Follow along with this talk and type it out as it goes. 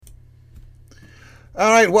All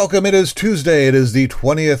right, welcome. It is Tuesday. It is the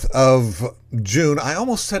 20th of June. I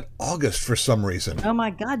almost said August for some reason. Oh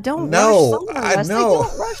my God, don't rush No, summer, I Wesley. know.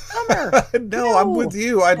 Don't rush summer. No, I'm with No.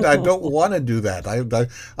 you. I don't want to do that.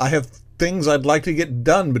 I have things I'd like to get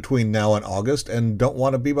done between now and August and don't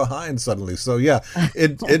want to be behind suddenly. So, yeah,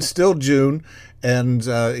 it's still June. And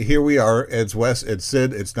here we are. It's Wes, it's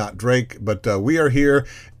Sid, it's not Drake, but we are here.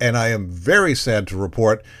 And I am very sad to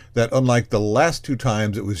report that unlike the last two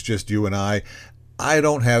times it was just you and I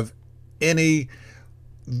don't have any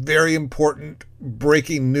very important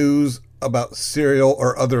breaking news about cereal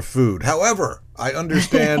or other food. However, I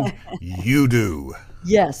understand you do.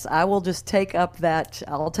 Yes, I will just take up that.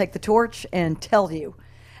 I'll take the torch and tell you.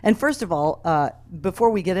 And first of all,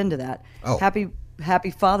 before we get into that, Oh,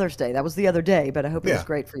 happy Father's Day. That was the other day, but I hope it was yeah.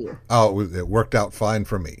 great for you. It worked out fine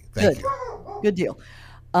for me. Thank Good, you. good deal.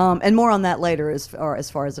 And more on that later as far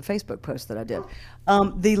as the Facebook post that I did.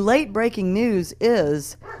 The late breaking news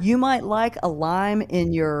is you might like a lime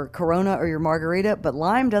in your Corona or your margarita, but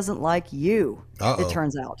lime doesn't like you, it Uh-oh.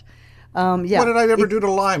 turns out. What Yeah. did I ever do to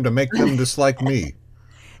lime to make them dislike me?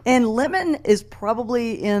 And lemon is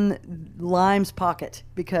probably in lime's pocket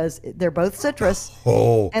because they're both citrus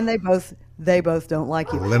Oh, and they both don't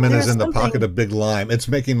like you. lemon is There's in the pocket something of big lime. It's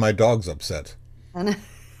making my dogs upset. and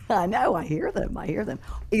I know, I hear them. I hear them.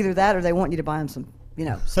 Either that or they want you to buy them some,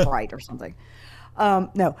 Sprite or something.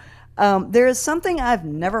 No. There is something I've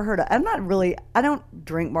never heard of. I don't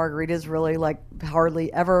drink margaritas really, like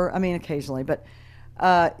hardly ever. I mean, occasionally, but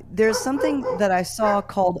there's something that I saw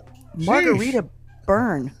called Sheesh. margarita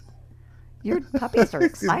burn. Your puppies are They're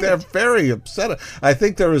excited. very upset. I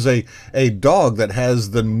think there is a dog that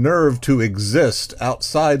has the nerve to exist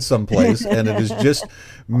outside someplace, and it is just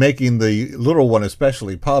making the little one,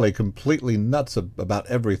 especially Polly, completely nuts about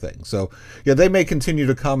everything. So, yeah, they may continue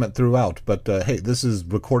to comment throughout, but hey, this is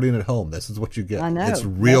recording at home. This is what you get. I know. It's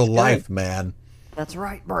real That's good. life, man. That's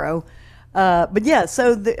right, bro. But yeah,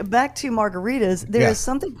 so back to margaritas, there Yeah. is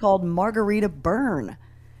something called margarita burn.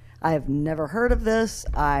 I have never heard of this.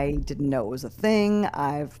 I didn't know it was a thing.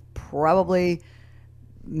 I've probably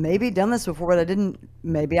maybe done this before, but I didn't.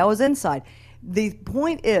 Maybe I was inside. The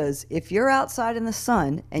point is, if you're outside in the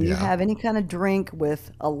sun and you Yeah. have any kind of drink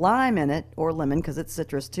with a lime in it or lemon, because it's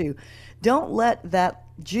citrus too, don't let that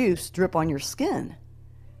juice drip on your skin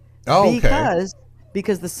Oh, okay.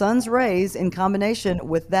 because the sun's rays in combination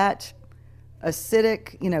with that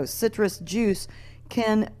acidic, citrus juice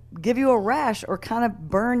can give you a rash or kind of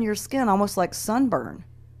burn your skin almost like sunburn.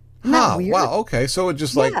 Isn't that Huh. weird? Wow. Okay. So it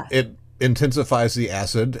just like Yeah. it intensifies the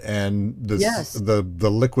acid, and Yes. the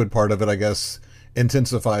liquid part of it, I guess,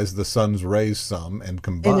 intensifies the sun's rays some, and And it,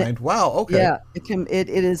 combined. Wow. Okay. yeah, it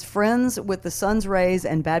is friends with the sun's rays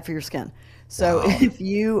and bad for your skin. So Wow. if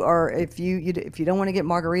you don't want to get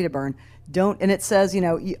margarita burn, don't. And it says,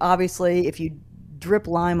 obviously if you drip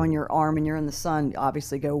lime on your arm and you're in the sun,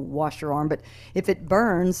 obviously go wash your arm. But if it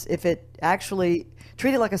burns, if it actually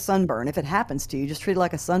treat it like a sunburn. If it happens to you, just treat it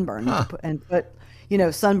like a sunburn Huh. and put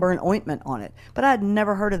sunburn ointment on it. But I'd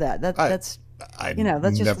never heard of that. I That's I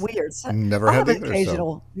that's just never weird. So never I'll had have an either. So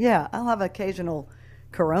occasional, yeah, I'll have occasional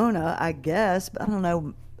Corona, I guess. But I don't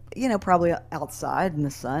know, probably outside in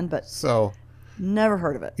the sun, but so never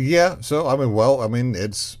heard of it. yeah. So I mean,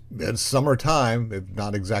 it's summertime. If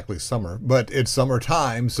not exactly summer, but it's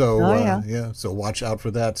summertime. So Oh yeah, yeah. So watch out for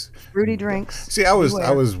that. fruity drinks, See, I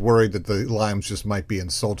beware. was worried that the limes just might be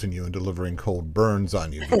insulting you and delivering cold burns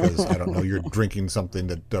on you because I don't know, you're drinking something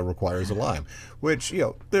that requires a lime, which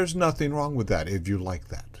there's nothing wrong with that if you like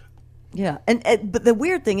that. Yeah, and but the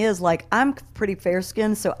weird thing is, like, I'm pretty fair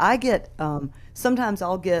skinned, so I get sometimes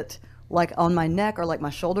I'll get like on my neck or like my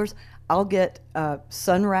shoulders, I'll get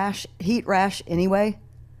sun rash, heat rash anyway,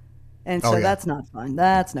 and Oh so yeah, that's not fun.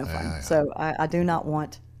 That's no fun. yeah. So I do not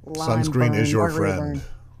want lime Sunscreen is burn, your margarita friend. burn.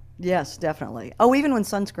 Yes, definitely. Oh, even when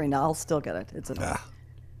sunscreen, I'll still get it. It's annoying. Ah,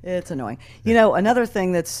 It's annoying. Another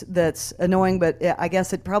thing that's annoying, but I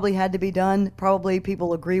guess it probably had to be done. Probably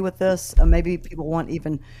people agree with this. Maybe people want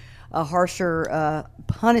even a harsher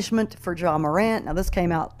punishment for John Morant. Now, this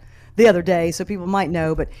came out the other day, so people might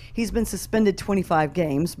know, but he's been suspended 25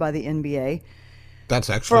 games by the NBA that's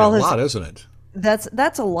for actually a all his. lot, isn't it?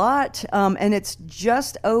 That's a lot, and it's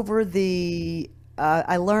just over the.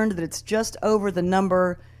 I learned that it's just over the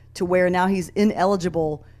number to where now he's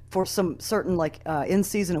ineligible for some certain like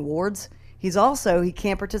in-season awards. He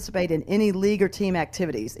can't participate in any league or team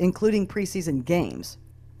activities, including preseason games.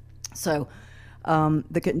 So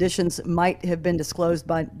the conditions might have been disclosed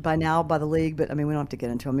by now by the league, but I mean we don't have to get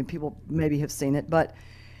into. It. I mean people maybe have seen it, but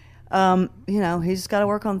he's just got to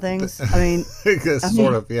work on things. I mean,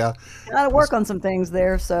 Sort of, yeah. got to work on some things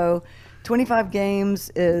there. So, 25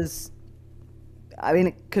 games is, I mean,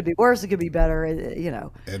 it could be worse, it could be better,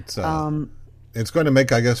 It's Um, it's going to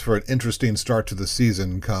make, I guess, for an interesting start to the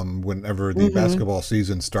season come whenever the mhm. basketball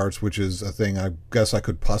season starts, which is a thing I guess I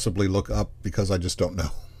could possibly look up because I just don't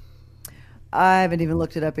know. I haven't even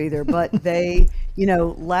looked it up either, but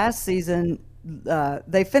last season,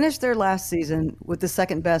 they finished their last season with the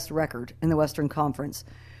second best record in the Western Conference.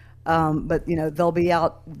 But they'll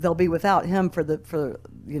be without him for a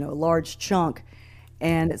large chunk.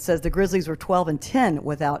 And it says the Grizzlies were 12-10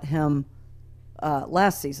 without him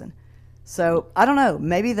last season. So I don't know.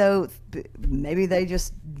 Maybe they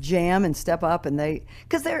just jam and step up, and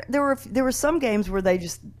because there were some games where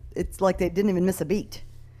it's like they didn't even miss a beat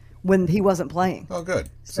when he wasn't playing. Oh, good.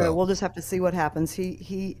 So we'll just have to see what happens.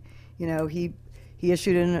 He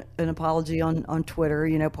issued an apology on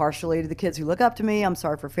Twitter, partially to the kids who look up to me. I'm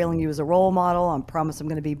sorry for failing you as a role model. I promise I'm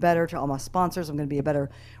going to be better to all my sponsors. I'm going to be a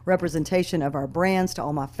better representation of our brands to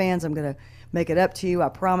all my fans. I'm going to make it up to you. I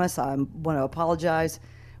promise. I want to apologize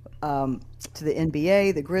to the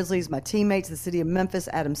NBA, the Grizzlies, my teammates, the city of Memphis,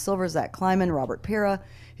 Adam Silver, Zach Kleiman, Robert Pera,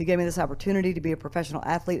 who gave me this opportunity to be a professional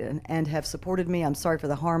athlete and have supported me. I'm sorry for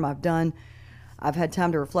the harm I've done. I've had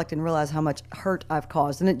time to reflect and realize how much hurt I've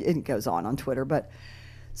caused. And it goes on Twitter. But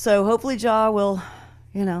so hopefully Ja will,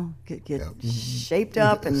 get shaped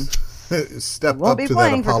up and step won't up be to that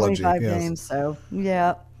playing for apology. 25 Yes. games. So,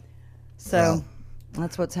 yeah. So Well,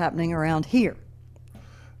 that's what's happening around here.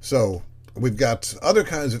 so we've got other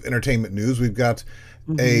kinds of entertainment news. We've got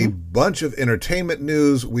a Hmm. bunch of entertainment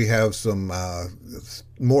news. We have some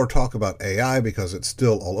more talk about AI because it's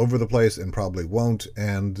still all over the place and probably won't,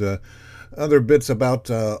 and other bits about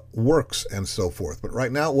works and so forth. But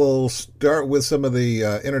right now, we'll start with some of the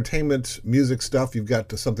entertainment music stuff. You've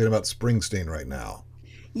got something about Springsteen right now.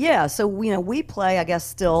 Yeah, so we play, I guess,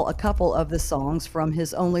 still a couple of the songs from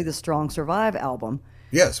his "Only the Strong Survive" album,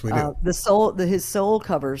 Yes, we do. his soul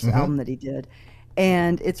covers Hmm. album that he did,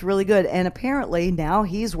 and it's really good. And apparently now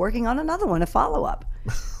he's working on another one, a follow up.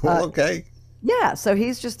 Well, okay. Yeah, so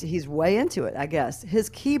he's way into it, I guess. His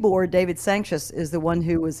keyboard, David Sanchez, is the one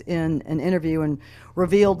who was in an interview and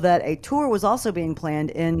revealed that a tour was also being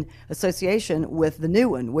planned in association with the new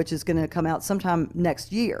one, which is going to come out sometime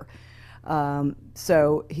next year.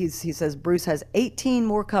 So he says Bruce has 18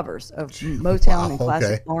 more covers of Motown Wow, and okay.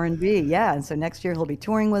 classic R&B. Yeah, and so next year he'll be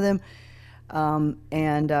touring with him.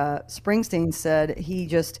 And Springsteen said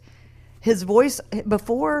his voice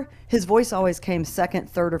always came second,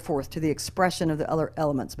 third, or fourth to the expression of the other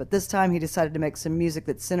elements. But this time he decided to make some music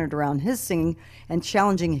that centered around his singing and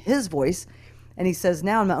challenging his voice. And he says,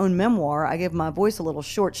 now in my own memoir, I gave my voice a little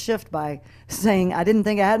short shift by saying I didn't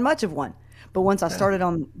think I had much of one. But once I started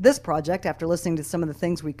on this project, after listening to some of the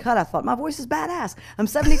things we cut, I thought, my voice is badass. I'm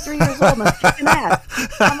 73 years old and I'm kicking ass.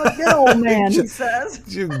 I'm a good old man, he says.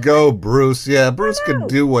 You go, Bruce. Yeah, Bruce I can know.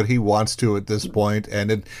 do what he wants to at this point,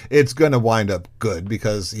 and it's going to wind up good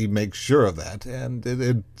because he makes sure of that. And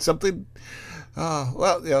it's something.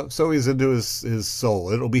 Well, yeah. So he's into his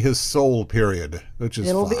soul. It'll be his soul period, which is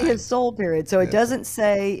It'll be fine. his soul period. So it doesn't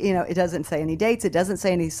say, it doesn't say any dates. It doesn't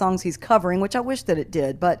say any songs he's covering, which I wish that it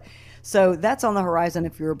did. But so that's on the horizon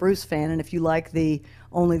if you're a Bruce fan and if you like the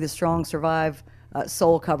Only the Strong Survive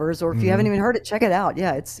soul covers, or if you haven't even heard it, check it out.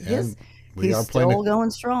 Yeah, it's And his. we He's are playing still going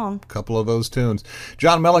strong. a couple of those tunes.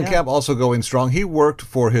 John Yeah. Mellencamp also going strong. He worked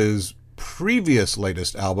for his previous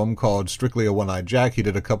latest album called Strictly a One-Eyed Jack. He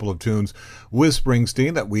did a couple of tunes with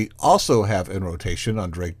Springsteen that we also have in rotation on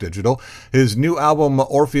Drake Digital. His new album,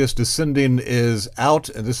 Orpheus Descending, is out,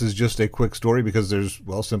 and this is just a quick story because there's,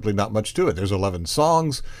 well, simply not much to it. There's 11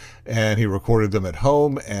 songs, and he recorded them at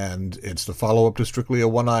home, and it's the follow-up to Strictly a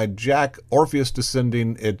One-Eyed Jack. Orpheus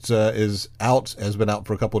Descending, it is out, has been out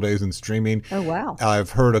for a couple of days in streaming. Oh, wow.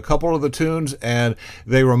 I've heard a couple of the tunes, and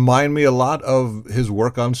they remind me a lot of his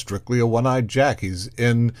work on Strictly a One-Eyed Jack. He's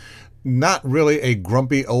in not really a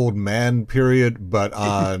grumpy old man period, but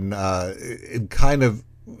on it kind of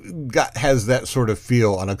has that sort of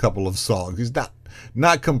feel on a couple of songs. He's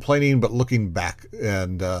not complaining, but looking back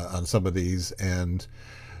and on some of these and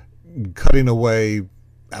cutting away.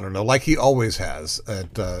 I don't know, like he always has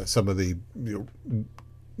at some of the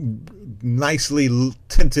nicely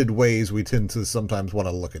tinted ways we tend to sometimes want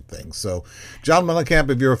to look at things. So, John Mellencamp,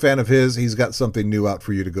 if you're a fan of his, he's got something new out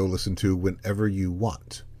for you to go listen to whenever you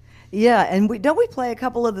want. Yeah, and we play a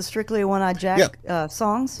couple of the Strictly One Eye Yeah, Jack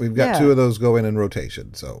songs? we've got Yeah, two of those going in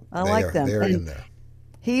rotation, so I like them. they're in And there.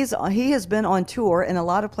 he has been on tour in a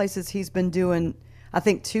lot of places. He's been doing, I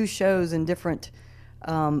think, two shows in different,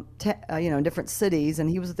 different cities. And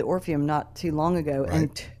he was at the Orpheum not too long ago. Right.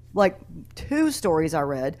 And like two stories I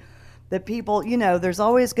read, that people, there's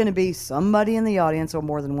always going to be somebody in the audience or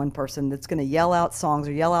more than one person that's going to yell out songs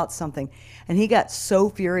or yell out something. And he got so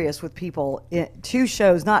furious with people in 2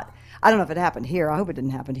 shows. Not, I don't know if it happened here. I hope it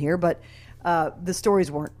didn't happen here, but the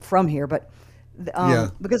stories weren't from here. But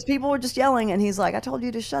because people were just yelling, and he's like, "I told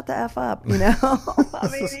you to shut the F up," I mean,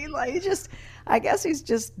 I guess he's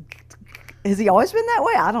just. Has he always been that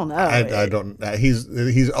way? I don't know. I don't.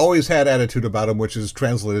 He's always had attitude about him, which is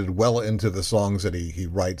translated well into the songs that he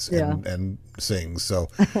writes and sings. So,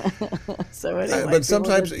 anyway, but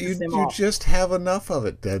sometimes you just have enough of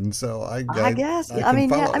it, then. So I guess. I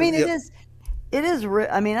mean, it is. It is.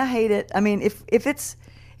 I mean, I hate it. I mean, if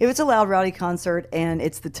it's a loud, rowdy concert and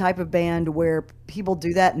it's the type of band where people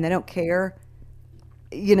do that and they don't care,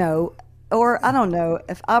 or I don't know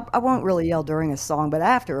if I won't really yell during a song, but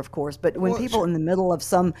after, of course. But when people in the middle of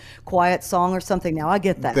some quiet song or something, now I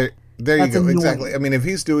get that. There you go. Annoying. Exactly. I mean, if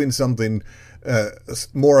he's doing something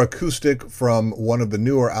more acoustic from one of the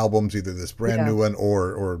newer albums, either this brand new one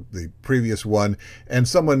or the previous one, and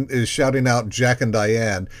someone is shouting out Jack and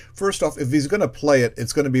Diane, first off, if he's going to play it,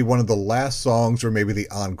 it's going to be one of the last songs or maybe the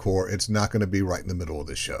encore. It's not going to be right in the middle of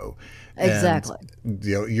the show. Exactly. And,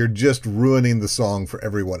 you're just ruining the song for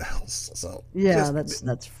everyone else. So that's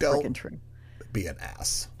freaking true. Be an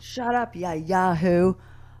ass. Shut up, Yahoo.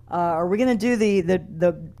 Are we going to do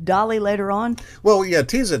the Dolly later on? Well, yeah,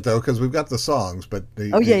 tease it though, because we've got the songs. But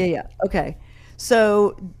yeah. Okay,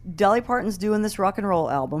 so Dolly Parton's doing this rock and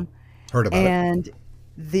roll album. Heard about it. And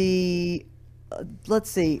the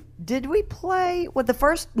let's see, did we play what the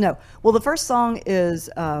first? No. Well, the first song is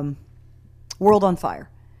 "World on Fire."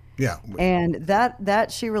 Yeah. And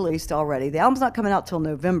that she released already. The album's not coming out till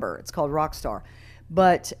November. It's called Rockstar.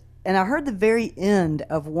 And I heard the very end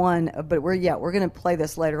of one, but we're going to play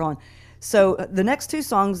this later on. So the next 2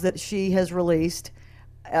 songs that she has released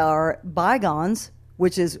are Bygones,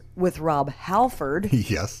 which is with Rob Halford.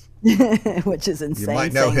 Yes. Which is insane. You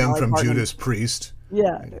might know him from Judas Priest.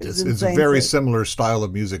 Yeah. It's a very similar style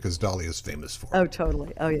of music as Dolly is famous for. Oh,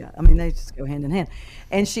 totally. Oh, yeah. I mean, they just go hand in hand.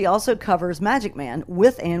 And she also covers Magic Man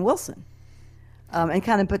with Ann Wilson. And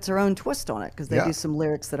kind of puts her own twist on it because they do some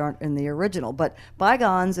lyrics that aren't in the original. But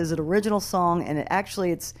Bygones is an original song, and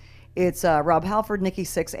it's Rob Halford, Nikki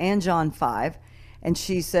Sixx, and John 5. And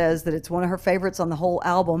she says that it's one of her favorites on the whole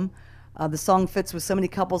album. The song fits with so many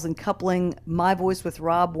couples, and coupling my voice with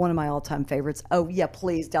Rob, one of my all-time favorites. Oh, yeah,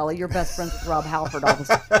 please, Dolly, you're best friends with Rob Halford. All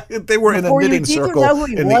this. They were in a knitting circle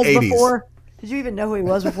in the 80s. Before? Did you even know who he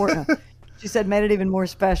was before? No. She said made it even more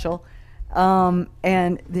special.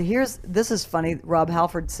 And this is funny. Rob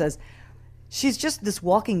Halford says, she's just this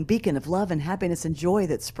walking beacon of love and happiness and joy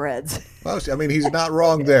that spreads. Well, I mean, he's not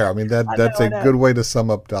wrong there. I mean, that's a good way to sum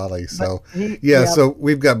up Dolly. So, so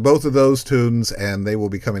we've got both of those tunes, and they will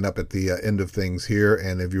be coming up at the end of things here.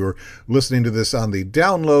 And if you're listening to this on the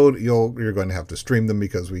download, you're going to have to stream them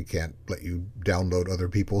because we can't let you download other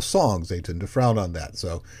people's songs. They tend to frown on that.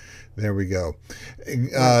 So there we go.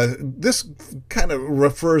 This kind of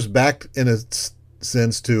refers back in a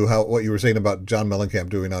sense to what you were saying about John Mellencamp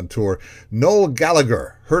doing on tour. Noel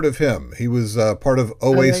Gallagher, heard of him? He was part of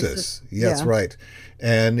Oasis. Yes, right.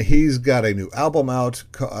 And he's got a new album out.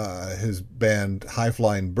 His band High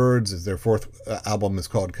Flying Birds is their 4th album. Is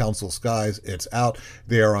called Council Skies. It's out.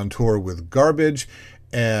 They are on tour with Garbage,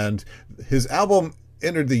 and his album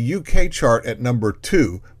entered the UK chart at number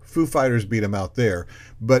 2. Foo Fighters beat him out there,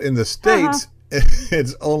 but in the States,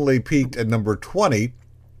 it's only peaked at number 20.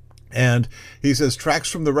 And he says tracks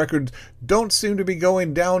from the record don't seem to be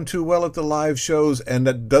going down too well at the live shows, and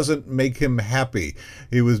that doesn't make him happy.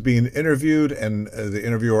 He was being interviewed, and the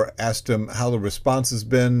interviewer asked him how the response has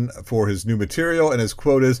been for his new material, and his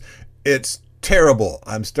quote is, "It's terrible.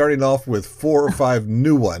 I'm starting off with 4 or 5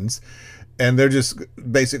 new ones." And they're just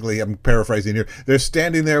basically, I'm paraphrasing here, they're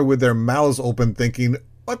standing there with their mouths open thinking,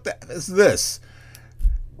 what the is this?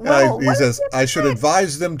 Well, he says, I should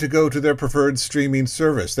advise them to go to their preferred streaming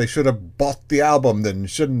service. They should have bought the album then,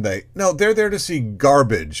 shouldn't they? No, they're there to see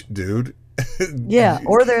Garbage, dude. Yeah,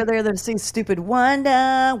 or they're there to see stupid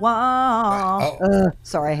Wonderwall.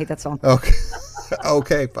 Sorry, I hate that song. Okay,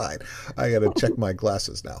 okay, fine. I got to check my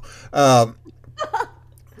glasses now.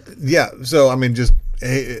 Yeah, so I mean, just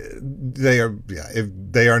they are. Yeah, if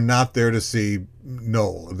they are not there to see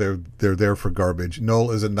Noel, they're there for Garbage. Noel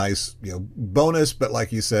is a nice bonus, but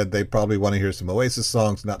like you said, they probably want to hear some Oasis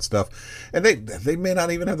songs, not stuff, and they may not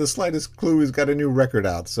even have the slightest clue he's got a new record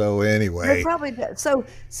out. So anyway, they probably so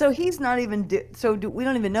he's not even we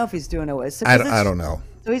don't even know if he's doing Oasis. I don't know.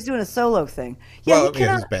 So he's doing a solo thing. Yeah,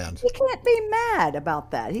 his band. He can't be mad about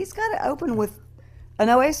that. He's got to open with an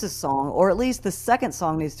Oasis song, or at least the second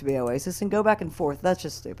song needs to be Oasis, and go back and forth. That's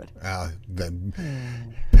just stupid. Then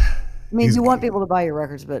I mean, you want people to buy your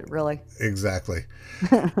records, but really. Exactly.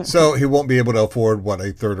 So he won't be able to afford,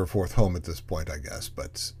 a third or fourth home at this point, I guess.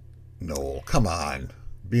 But Noel, come on.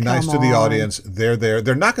 Be nice to the audience. They're there.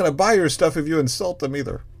 They're not going to buy your stuff if you insult them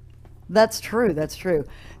either. That's true. That's true.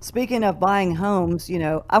 Speaking of buying homes,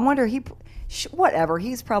 I wonder, whatever,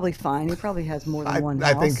 he's probably fine. He probably has more than one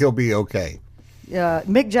house. I think he'll be okay.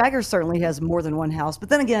 Mick Jagger certainly has more than one house. But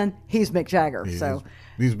then again, he's Mick Jagger. He's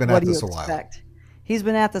been at this a while. He's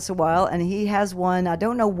been at this a while, and he has one, I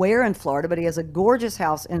don't know where in Florida, but he has a gorgeous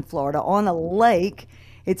house in Florida on a lake.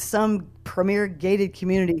 It's some premier gated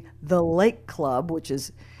community, the Lake Club,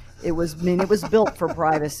 it was built for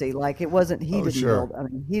privacy. Like, it wasn't, he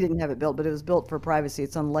didn't have it built, but it was built for privacy.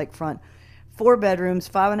 It's on the lakefront. 4 bedrooms,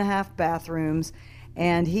 5.5 bathrooms,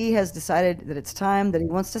 and he has decided that it's time that he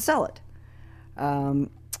wants to sell it.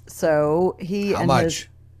 So How much?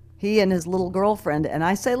 He and his little girlfriend, and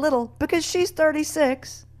I say little because she's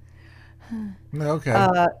 36.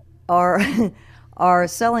 Okay. Are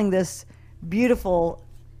selling this beautiful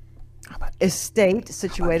estate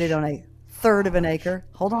situated on a third of an acre.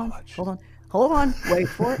 Hold on. Wait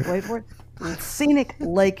for it. Scenic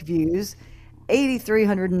lake views,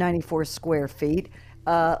 8,394 square feet.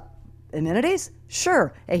 Amenities?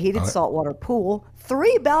 Sure. A heated saltwater pool,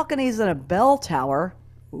 3 balconies and a bell tower.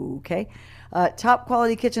 Okay. Top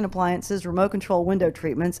quality kitchen appliances, remote control window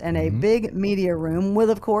treatments, and a big media room with,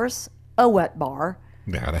 of course, a wet bar.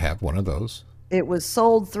 You gotta have one of those. It was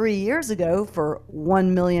sold 3 years ago for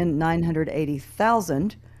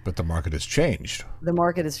 $1,980,000. But the market has changed.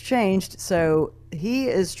 So he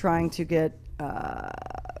is trying to get.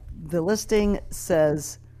 The listing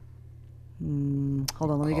says.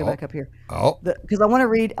 Hold on, let me go back up here. Because I want to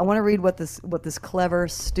read. What this clever,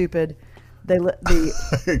 stupid.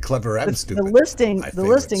 Clever and stupid. The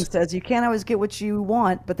listing says you can't always get what you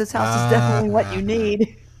want, but this house is definitely what you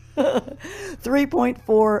need.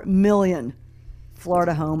 $3.4 million.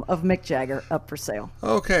 Florida home of Mick Jagger up for sale.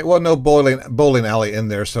 Okay, well, no bowling alley in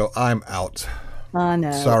there, so I'm out. I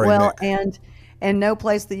know. Sorry, Mick. And no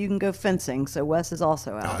place that you can go fencing, so Wes is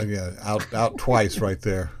also out. Out twice right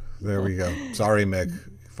there. There we go. Sorry, Mick.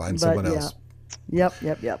 Find someone else. Yep.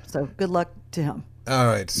 So good luck to him. All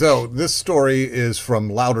right, so this story is from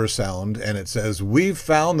Louder Sound, and it says, "We've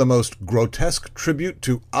found the most grotesque tribute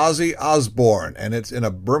to Ozzy Osbourne, and it's in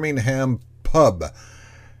a Birmingham pub."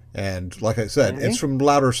 And like I said, It's from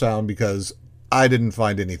Louder Sound because I didn't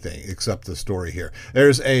find anything except the story here.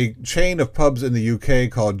 There's a chain of pubs in the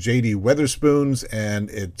UK called J.D. Wetherspoons, and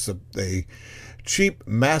it's a cheap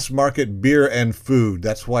mass market beer and food.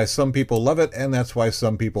 That's why some people love it, and that's why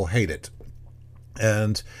some people hate it.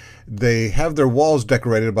 And they have their walls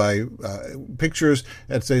decorated by pictures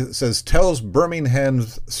that says tells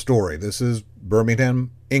Birmingham's story. This is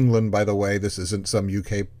Birmingham, England, by the way. This isn't some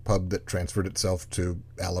UK pub that transferred itself to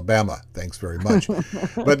Alabama. Thanks very much.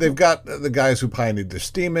 But they've got the guys who pioneered the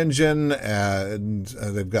steam engine, and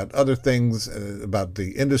they've got other things about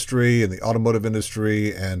the industry and the automotive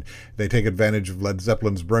industry, and they take advantage of Led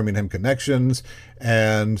Zeppelin's Birmingham connections.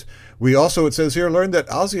 And we also, it says here, learned that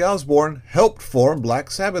Ozzy Osbourne helped form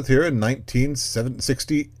Black Sabbath here in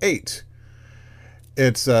 1968.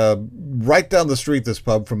 It's right down the street, this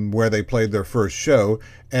pub, from where they played their first show,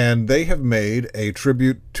 and they have made a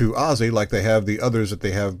tribute to Ozzy, like they have the others that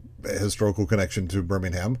they have a historical connection to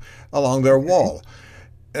Birmingham, along their wall.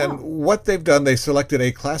 And what they've done, they selected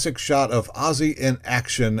a classic shot of Ozzy in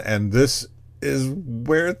action, and this is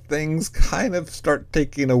where things kind of start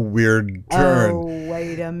taking a weird turn. Oh,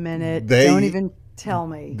 wait a minute. Don't even tell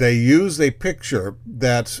me. They use a picture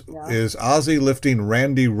that is Ozzy lifting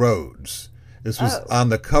Randy Rhoads. This was on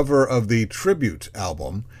the cover of the tribute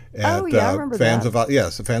album. And, I remember fans that.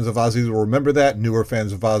 The fans of Ozzy will remember that. Newer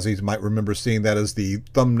fans of Ozzy's might remember seeing that as the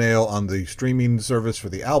thumbnail on the streaming service for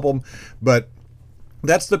the album. But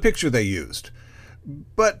that's the picture they used.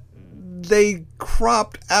 But they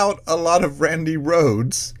cropped out a lot of Randy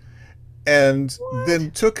Rhoads and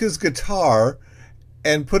then took his guitar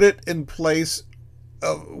and put it in place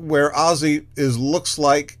where Ozzy looks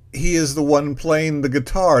like he is the one playing the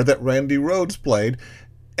guitar that Randy Rhoads played.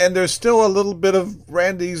 And there's still a little bit of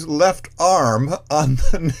Randy's left arm on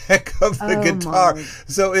the neck of the guitar.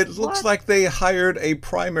 So it looks like they hired a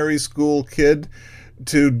primary school kid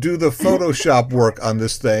to do the Photoshop work on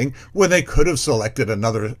this thing when they could have selected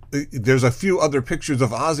another. There's a few other pictures of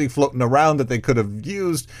Ozzy floating around that they could have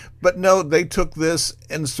used, but no, they took this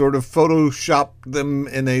and sort of Photoshopped them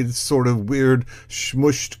in a sort of weird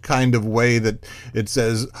smushed kind of way that it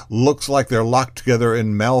says looks like they're locked together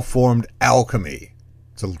in malformed alchemy.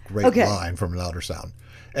 It's a great Okay. line from Louder Sound.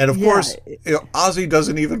 And of Yeah. course, Ozzy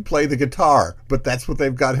doesn't even play the guitar, but that's what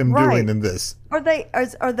they've got him doing Right. in this.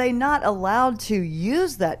 Are they not allowed to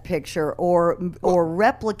use that picture or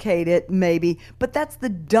replicate it maybe? But that's the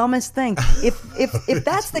dumbest thing. If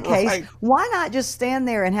that's the case, right. why not just stand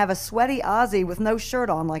there and have a sweaty Ozzy with no shirt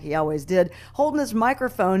on like he always did, holding his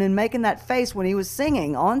microphone and making that face when he was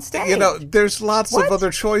singing on stage? You know, there's lots What? of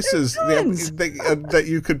other choices that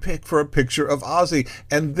you could pick for a picture of Ozzy.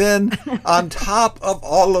 And then on top of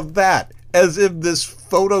all of that, as if this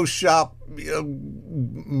Photoshop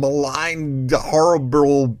maligned,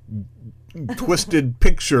 horrible, twisted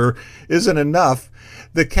picture isn't enough,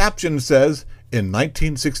 the caption says, in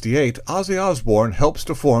 1968, Ozzy Osbourne helps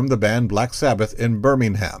to form the band Black Sabbath in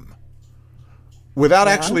Birmingham. Without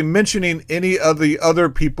actually mentioning any of the other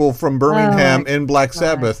people from Birmingham in Black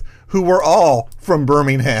Sabbath, who were all from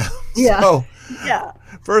Birmingham. Yeah. So, Yeah.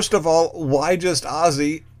 first of all, why just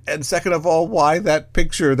Ozzy? And second of all, why that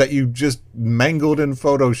picture that you just mangled in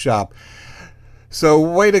Photoshop? So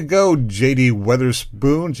way to go, J.D.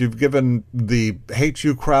 Weatherspoons. You've given the Hate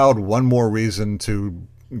You crowd one more reason to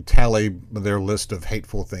tally their list of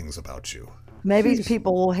hateful things about you. Maybe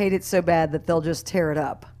people will hate it so bad that they'll just tear it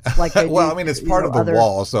up. Like they Well, do, I mean, it's you part know, of the other-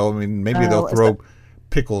 wall, so I mean, maybe they'll it's throw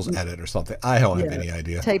pickles at it or something. I don't have yeah, any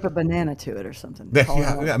idea. Tape a banana to it or something.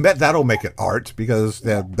 Yeah, that'll make it art because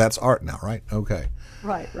that's art now, right? Okay.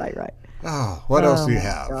 Right. Oh, what else do you my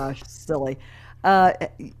have? Gosh, silly.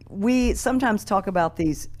 We sometimes talk about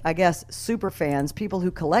these, I guess, super fans, people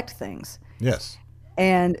who collect things. Yes.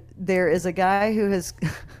 And there is a guy who has,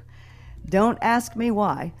 don't ask me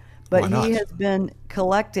why, but Why not? he has been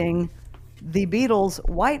collecting the Beatles'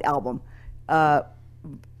 White Album,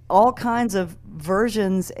 all kinds of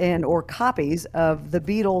versions and or copies of the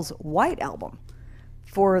Beatles' White Album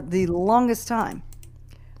for the longest time.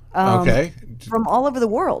 Okay. From all over the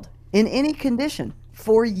world in any condition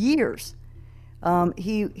for years.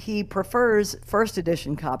 He prefers first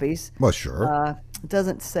edition copies. Well, sure. It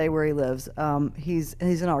doesn't say where he lives. He's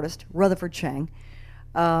an artist, Rutherford Chang.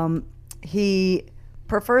 He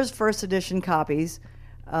prefers first edition copies.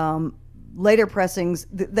 Later pressings.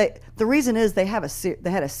 The reason is they had a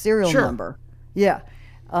serial Sure. number. Yeah.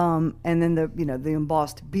 And then the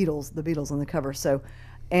embossed Beatles, the Beatles on the cover. So,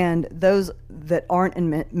 and those that aren't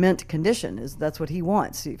in mint condition that's what he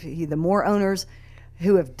wants. The more owners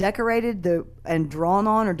who have decorated and drawn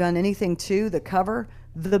on or done anything to the cover,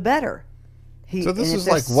 the better. So this is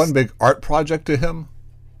like one big art project to him?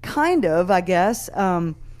 Kind of, I guess.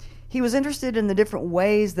 He was interested in the different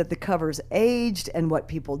ways that the covers aged and what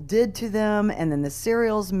people did to them, and then the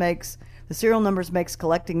serial numbers makes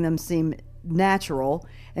collecting them seem natural.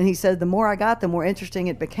 And he said the more I got, the more interesting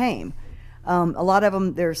it became. A lot of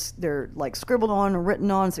them they're like scribbled on or written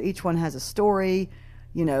on, so each one has a story.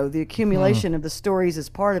 You know, the accumulation of the stories is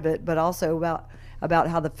part of it, but also about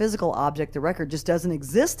how the physical object, the record, just doesn't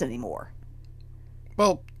exist anymore.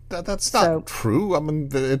 Well, that's not true. I mean,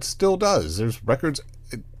 it still does. There's records.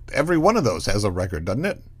 Every one of those has a record, doesn't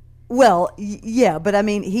it? Well, yeah, but I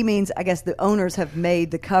mean, he means, I guess the owners have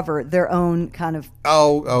made the cover their own kind of.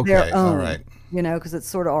 Oh, okay. Their own, all right. You know, because it's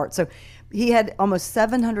sort of art. So he had almost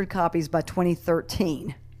 700 copies by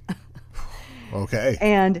 2013. Okay.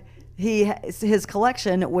 And his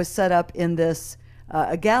collection was set up in this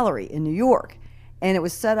a gallery in New York, and it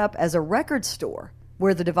was set up as a record store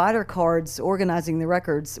where the divider cards organizing the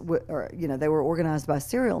records, they were organized by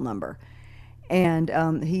serial number, and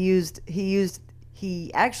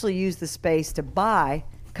he actually used the space to buy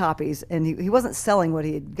copies, and he wasn't selling what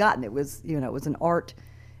he had gotten. It was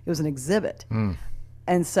it was an exhibit,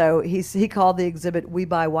 and so he called the exhibit "We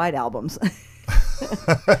Buy White Albums."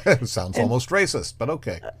 Sounds almost racist, but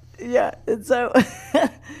okay. Yeah, and so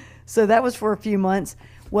so that was for a few months.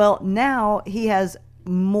 Well, now he has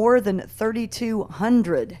more than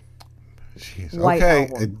 3,200 white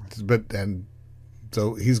albums.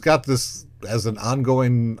 So he's got this as an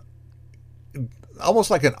ongoing,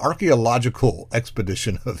 almost like an archaeological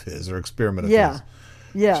expedition of his or experiment of his.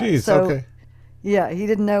 Yeah. Jeez, So, okay. yeah, he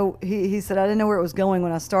didn't know. He said, I didn't know where it was going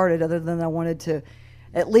when I started, other than I wanted to,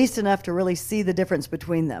 at least enough to really see the difference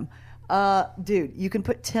between them. Dude, you can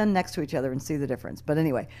put 10 next to each other and see the difference. But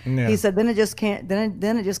anyway, he said, then it just can't.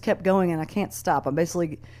 Then it just kept going, and I can't stop. I'm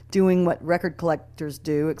basically doing what record collectors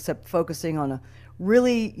do, except focusing on a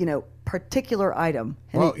really, particular item.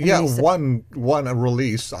 And one a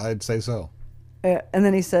release, I'd say so. And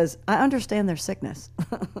then he says, I understand their sickness.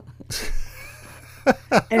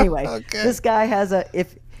 Anyway, Okay. This guy has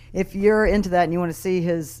if you're into that and you want to see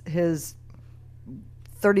his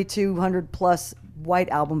 3,200 plus white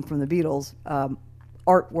album from the Beatles,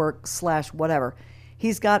 artwork / whatever,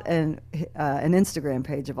 he's got an Instagram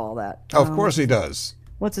page of all that. Of course he does.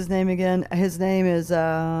 What's his name again? His name is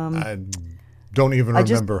I don't even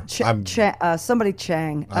remember. Somebody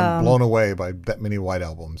Chang. I'm blown away by that many White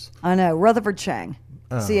Albums. I know, Rutherford Chang,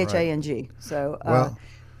 Oh, Chang. So, Well,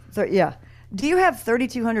 yeah. Do you have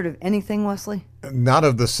 3,200 of anything, Wesley? not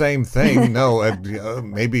of the same thing. No,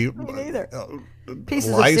 maybe Me neither.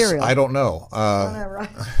 Pieces lice. of cereal. I don't know. I know, right?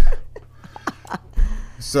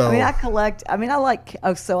 So I mean, I collect. I mean, I like.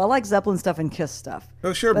 Oh, so I like Zeppelin stuff and Kiss stuff.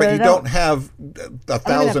 oh, sure, but I you don't have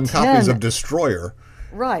 1,000 have copies 10. of Destroyer.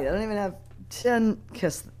 Right. I don't even have 10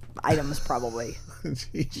 Kiss items, probably.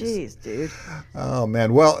 Jeez. Jeez, dude. Oh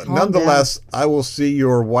man. Well, Calm nonetheless, I will see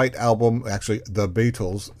your White Album, actually the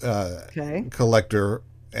Beatles Okay. collector,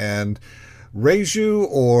 and raise you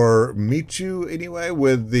or meet you anyway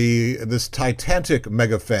with this Titanic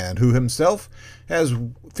mega fan who himself has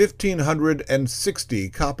 1,560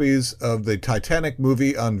 copies of the Titanic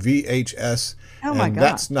movie on VHS. Oh my and God.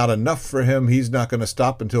 that's not enough for him. He's not going to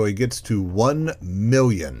stop until he gets to 1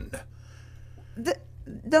 million.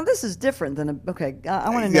 Now this is different than okay. I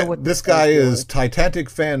want to know what this guy is Titanic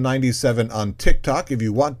Fan 97 on TikTok. If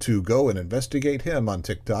you want to go and investigate him on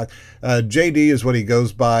TikTok, JD is what he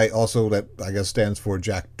goes by. Also, that I guess stands for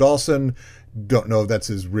Jack Dawson. Don't know if that's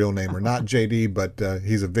his real name or not, JD, but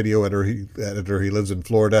he's a video editor. He lives in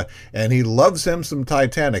Florida, and he loves him some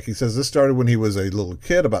Titanic. He says this started when he was a little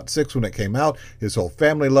kid, about 6 when it came out. His whole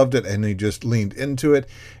family loved it, and he just leaned into it.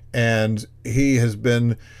 And he has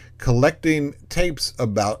been collecting tapes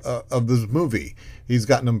about of this movie. He's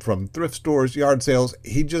gotten them from thrift stores, yard sales.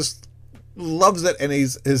 He just loves it, and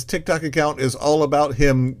his TikTok account is all about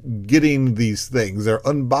him getting these things. They're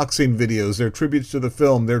unboxing videos, they're tributes to the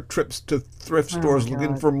film, they're trips to thrift stores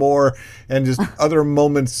looking for more, and just other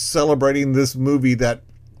moments celebrating this movie that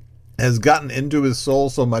has gotten into his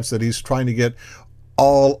soul so much that he's trying to get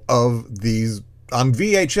all of these on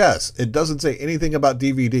VHS. It doesn't say anything about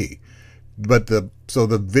DVD. But the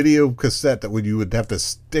video cassette that you would have to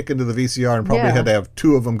stick into the VCR, and probably had to have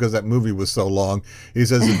 2 of them because that movie was so long. He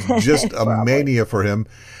says it's just a mania for him.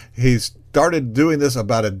 He started doing this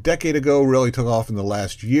about a decade ago, really took off in the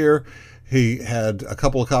last year. He had a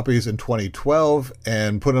couple of copies in 2012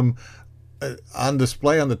 and put them on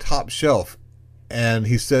display on the top shelf. And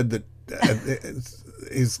he said that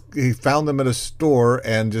he found them at a store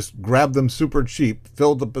and just grabbed them super cheap,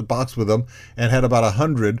 filled the box with them, and had about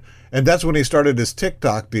 100. And that's when he started his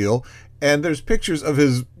TikTok deal. And there's pictures of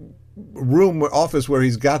his office where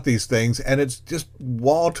he's got these things, and it's just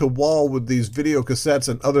wall to wall with these video cassettes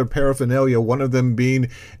and other paraphernalia. One of them being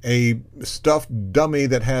a stuffed dummy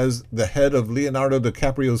that has the head of Leonardo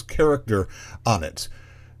DiCaprio's character on it.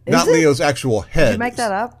 Not Leo's actual head. Did you make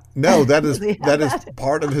that up? No, that is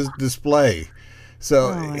part of his display.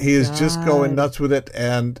 So he is just going nuts with it,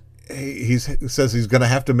 and he says he's going to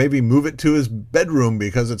have to maybe move it to his bedroom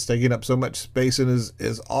because it's taking up so much space in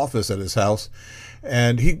his office at his house.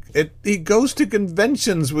 And he goes to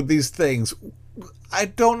conventions with these things. I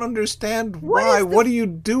don't understand why. What are you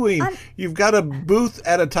doing? You've got a booth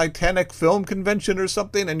at a Titanic film convention or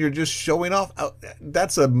something, and you're just showing off.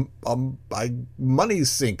 That's a money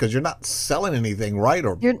sink because you're not selling anything, right?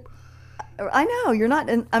 I know you're not.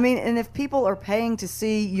 And I mean, and if people are paying to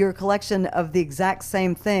see your collection of the exact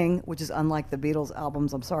same thing, which is unlike the Beatles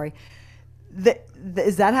albums, I'm sorry.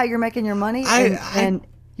 Is that how you're making your money? And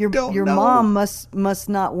your mom must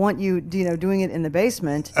not want you, doing it in the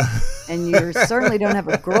basement, and you certainly don't have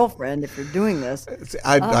a girlfriend if you're doing this.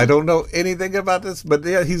 I don't know anything about this, but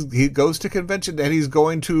yeah, he goes to convention, and he's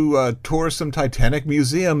going to tour some Titanic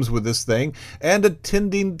museums with this thing, and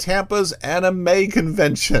attending Tampa's anime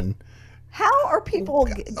convention. How are people?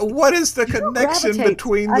 What is the connection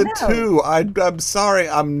between the two? I'm sorry,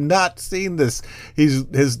 I'm not seeing this.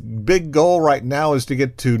 His big goal right now is to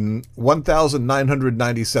get to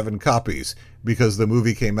 1,997 copies because the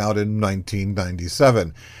movie came out in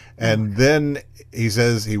 1997. And then he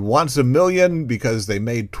says he wants 1 million because they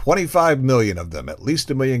made 25 million of them. At least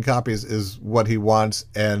 1 million copies is what he wants.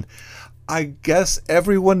 And I guess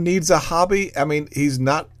everyone needs a hobby. I mean, he's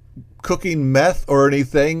not cooking meth or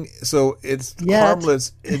anything, so it's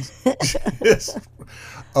harmless. It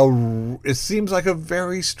seems like a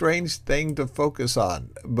very strange thing to focus on,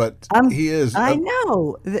 but he is. I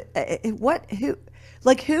know.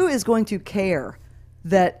 Who is going to care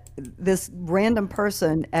that this random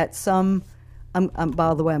person at some?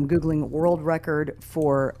 By the way, I'm googling world record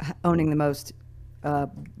for owning the most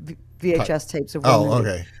VHS tapes of one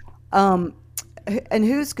movie. Okay. and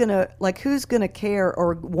who's gonna care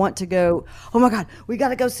or want to go? Oh my God, we got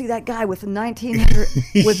to go see that guy with 1900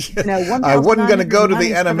 with I wasn't going to go to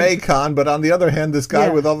the 1997. anime con, but on the other hand, this guy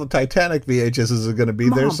Yeah. with all the Titanic VHSs is going to be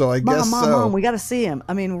there, so I guess so. Mom, we got to see him.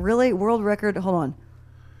 I mean, really, world record. Hold on,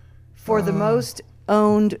 for the most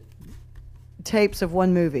owned tapes of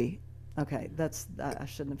one movie. Okay, I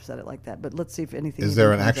shouldn't have said it like that, but let's see if anything. Is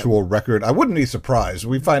there an actual record? I wouldn't be surprised.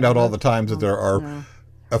 We find out all the times that there are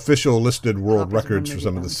official listed world Copies of one records for movie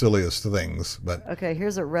some of the owned. silliest things. But Okay,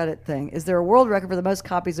 here's a Reddit thing. Is there a world record for the most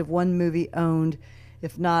copies of one movie owned?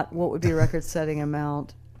 If not, what would be a record-setting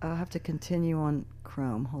amount? I'll have to continue on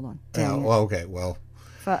Chrome. Hold on. Dang it. well, okay, well,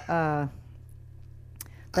 That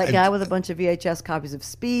guy with a bunch of VHS copies of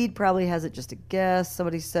Speed probably has it. Just a guess.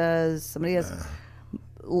 Somebody has.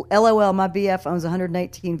 LOL, my BF owns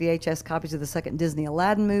 118 VHS copies of the second Disney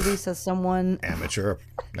Aladdin movie, says someone. amateur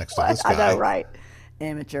next to this I guy. know, right?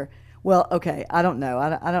 Amateur. Well, okay. I don't know.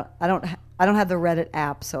 I don't have the Reddit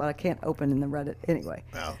app, so I can't open in the Reddit anyway.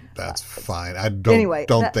 Well, that's fine. I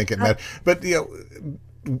don't think it matters. But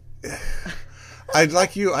I'd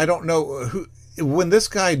like you. I don't know who. When this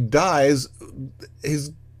guy dies,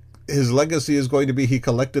 his legacy is going to be he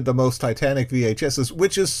collected the most Titanic VHSs,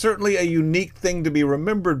 which is certainly a unique thing to be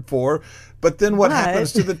remembered for. But then what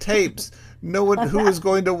happens to the tapes? No one who is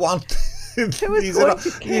going to want. Who is going to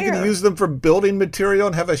You can care? use them for building material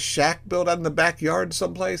and have a shack built out in the backyard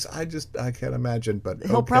someplace. I can't imagine. But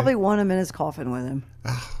He'll okay. probably want him in his coffin with him.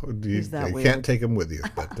 You that weird. can't take them with you,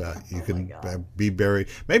 but you can be buried.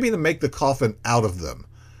 Maybe to make the coffin out of them.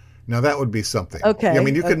 Now that would be something. Okay, I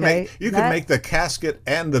mean, you could okay. could make the casket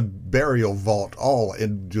and the burial vault all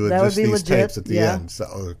into That would just be these legit, tapes at the yeah. end. So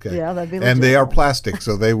okay, Yeah, that'd be And they legit. are plastic,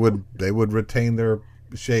 so they would retain their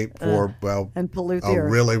shape for and pollute the a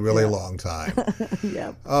earth. really Yeah. long time.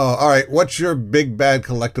 Yeah. Oh, all right. What's your big bad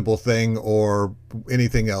collectible thing or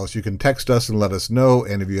anything else? You can text us and let us know.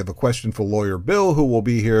 And if you have a question for Lawyer Bill, who will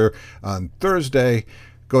be here on Thursday,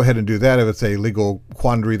 go ahead and do that. If it's a legal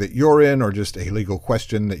quandary that you're in or just a legal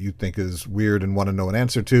question that you think is weird and want to know an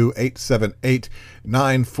answer to,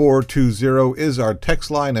 878-9420 is our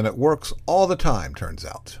text line, and it works all the time, turns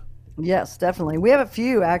out. Yes, definitely. We have a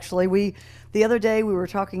few actually. The other day we were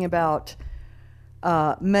talking about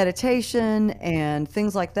meditation and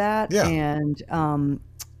things like that. Yeah.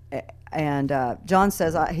 And John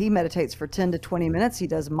says he meditates for 10 to 20 minutes. He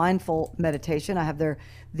does mindful meditation. I have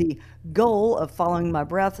the goal of following my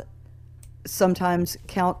breath. Sometimes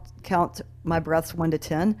count my breaths 1 to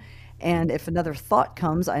 10, and if another thought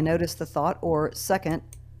comes, I notice the thought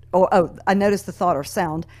I notice the thought or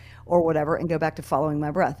sound or whatever, and go back to following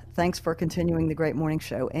my breath. Thanks for continuing the great morning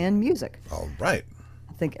show and music. All right.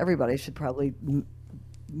 I think everybody should probably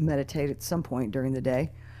meditate at some point during the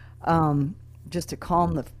day, just to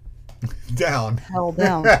calm the Down. hell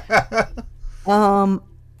down.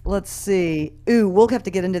 Let's see. Ooh, we'll have to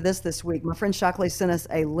get into this week. My friend Shockley sent us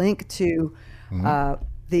a link to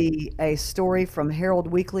a story from Herald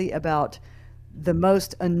Weekly about the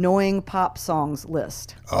most annoying pop songs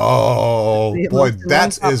list. Oh, The boy, most annoying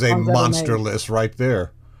that pop is a songs ever monster made. list right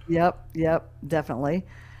there. Yep, definitely.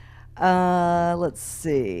 Let's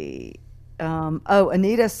see.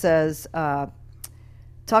 Anita says,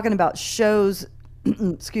 talking about shows,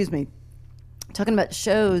 excuse me, talking about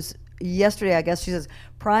shows yesterday, I guess she says,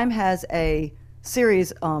 Prime has a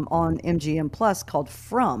series on MGM Plus called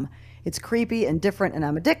From. It's creepy and different, and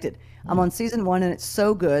I'm addicted. I'm on season 1, and it's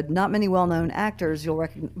so good. Not many well-known actors,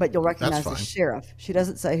 but you'll recognize the fine. sheriff. She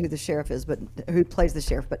doesn't say who the sheriff is, but who plays the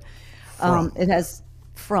sheriff. But From. it has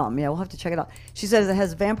From. Yeah, we'll have to check it out. She says it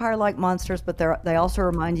has vampire-like monsters, but they also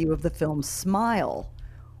remind you of the film Smile,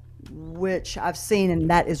 which I've seen, and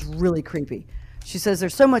that is really creepy. She says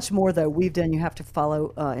there's so much more, though, we've done. You have to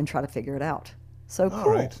follow and try to figure it out. So cool.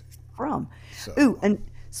 right. From. So- Ooh, and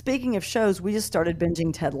speaking of shows, we just started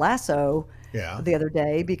binging Ted Lasso the other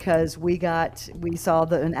day because we saw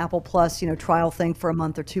an Apple Plus, trial thing for a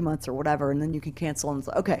month or 2 months or whatever, and then you can cancel, and it's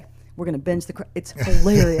like, okay, we're going to binge it's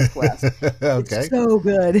hilarious, Wes. Okay. It's so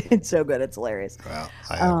good. It's so good. It's hilarious.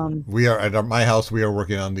 Well, we are at my house. We are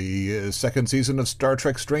working on the second season of Star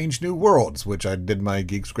Trek: Strange New Worlds, which I did my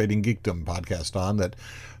Geeks Grading Geekdom podcast on. That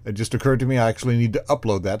it just occurred to me I actually need to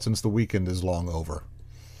upload that since the weekend is long over.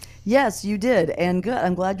 Yes, you did, and good.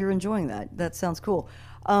 I'm glad you're enjoying that. That sounds cool.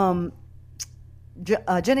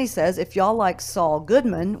 Jenny says, if y'all like Saul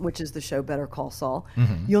Goodman, which is the show Better Call Saul,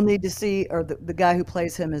 you'll need to see, or the guy who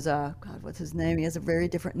plays him is, God, what's his name? He has a very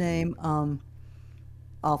different name.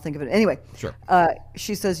 I'll think of it. Anyway, Sure.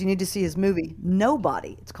 she says you need to see his movie,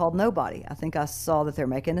 Nobody. It's called Nobody. I think I saw that they're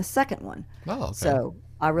making a second one. Oh, okay. So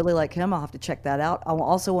I really like him. I'll have to check that out. I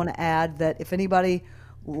also want to add that if anybody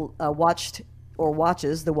watched or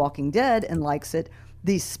watches The Walking Dead and likes it,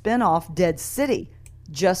 the spinoff Dead City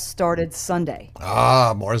just started Sunday.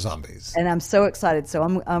 Ah, more zombies. And I'm so excited.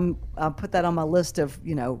 So I'll put that on my list of,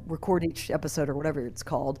 record each episode or whatever it's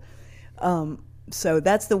called. So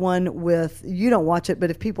that's the one with, you don't watch it,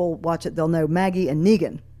 but if people watch it, they'll know Maggie and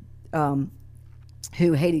Negan,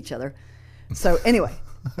 who hate each other. So anyway,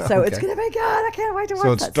 so it's going to be good. I can't wait to watch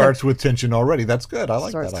So it that. starts with tension already. That's good. I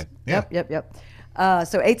like that. Yeah. Yep.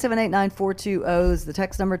 So 878-9420 is the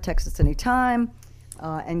text number. Text us anytime.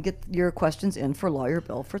 And get your questions in for Lawyer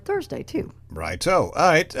Bill for Thursday, too. Righto. All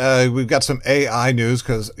right. We've got some AI news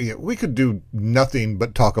because we could do nothing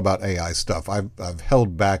but talk about AI stuff. I've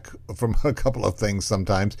held back from a couple of things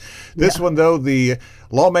sometimes. This one, though, the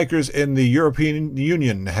lawmakers in the European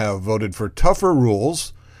Union have voted for tougher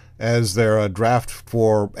rules as their draft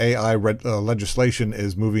for AI legislation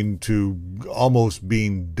is moving to almost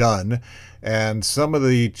being done. And some of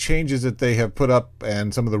the changes that they have put up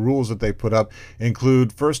and some of the rules that they put up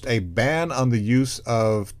include, first, a ban on the use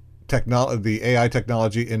of the AI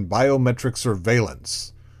technology in biometric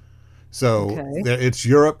surveillance. So it's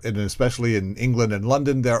Europe, and especially in England and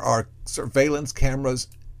London, there are surveillance cameras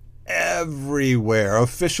everywhere,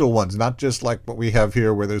 official ones, not just like what we have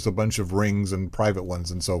here where there's a bunch of rings and private ones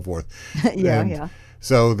and so forth. Yeah.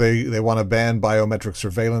 So they want to ban biometric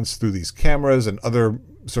surveillance through these cameras and other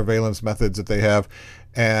surveillance methods that they have,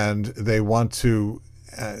 and they want to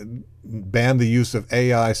ban the use of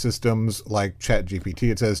AI systems like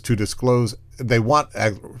ChatGPT. It says to disclose. They want.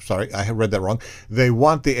 Sorry, I read that wrong. They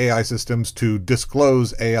want the AI systems to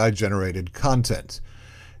disclose AI-generated content,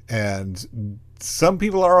 and some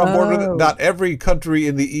people are on board with it. Not every country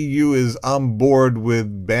in the EU is on board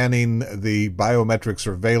with banning the biometric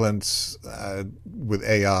surveillance with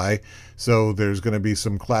AI. So there's going to be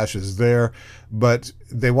some clashes there. But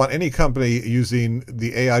they want any company using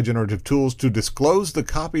the AI generative tools to disclose the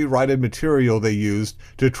copyrighted material they used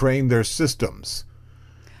to train their systems.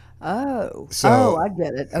 I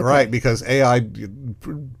get it. Okay. Right, because AI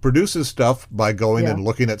produces stuff by going and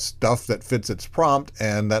looking at stuff that fits its prompt,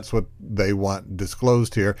 and that's what they want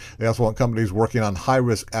disclosed here. They also want companies working on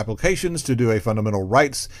high-risk applications to do a fundamental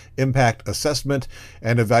rights impact assessment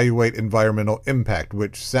and evaluate environmental impact,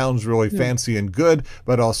 which sounds really fancy and good,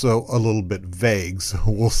 but also a little bit vague. So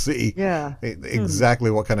we'll see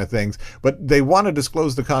exactly what kind of things. But they want to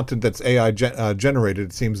disclose the content that's AI generated,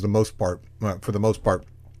 it seems, for the most part.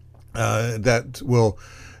 That will,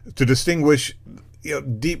 to distinguish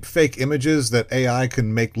deep fake images that AI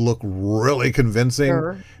can make look really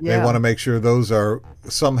convincing. They want to make sure those are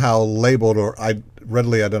somehow labeled or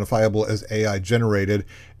readily identifiable as AI generated,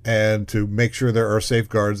 and to make sure there are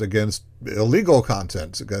safeguards against illegal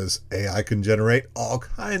content, because AI can generate all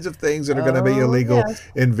kinds of things that are going to be illegal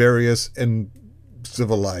in various and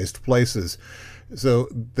civilized places. So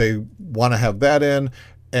they want to have that in,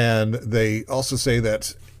 and they also say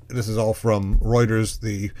that, this is all from Reuters,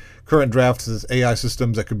 the current draft says AI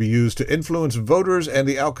systems that could be used to influence voters and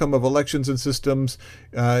the outcome of elections and systems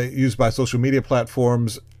used by social media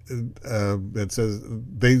platforms. It says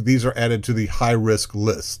these are added to the high-risk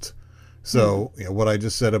list. So what I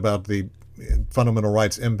just said about the fundamental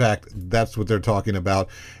rights impact, that's what they're talking about.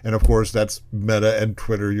 And of course, that's Meta and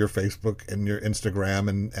Twitter, your Facebook and your Instagram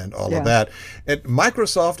and all of that. And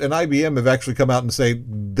Microsoft and IBM have actually come out and say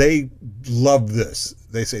they love this.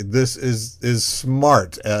 They say this is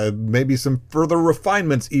smart. Maybe some further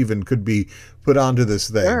refinements even could be put onto this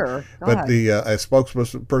thing. But a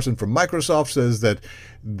spokesperson from Microsoft says that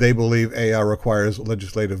they believe AI requires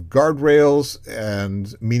legislative guardrails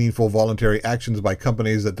and meaningful voluntary actions by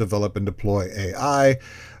companies that develop and deploy AI.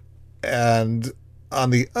 And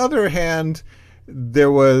on the other hand,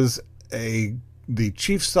 there was the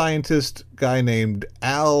chief scientist guy named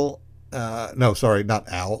Al. No, sorry, not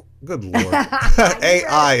Al. Good Lord.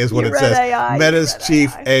 AI is what it says. Meta's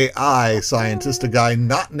chief AI scientist, a guy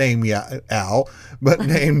not named Al, but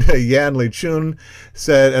named Yan Lichun,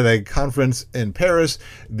 said at a conference in Paris,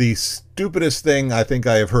 the stupidest thing I think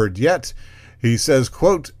I have heard yet. He says,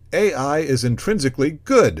 quote, AI is intrinsically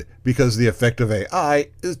good because the effect of AI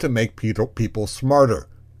is to make people smarter.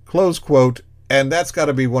 Close quote. And that's got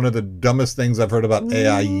to be one of the dumbest things I've heard about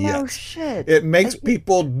AI yet. Shit. It makes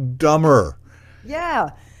people dumber.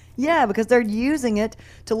 Yeah. Yeah, because they're using it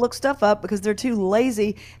to look stuff up because they're too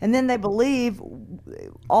lazy, and then they believe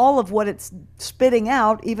all of what it's spitting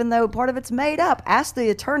out, even though part of it's made up. Ask the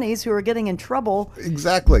attorneys who are getting in trouble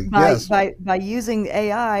Exactly. by Yes. by using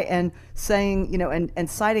AI and saying, and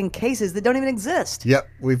citing cases that don't even exist. Yep,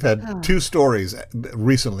 we've had two stories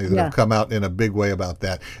recently that Yeah. have come out in a big way about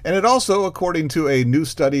that. And it also, according to a new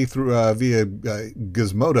study through via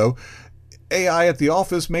Gizmodo, AI at the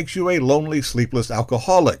office makes you a lonely, sleepless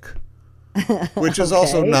alcoholic, which is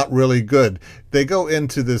also Okay. not really good. They go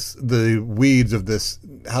into the weeds of this,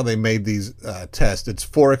 how they made these tests. It's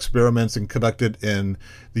 4 experiments and conducted in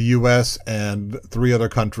the U.S. and 3 other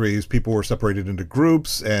countries. People were separated into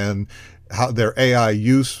groups, and how their AI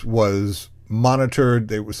use was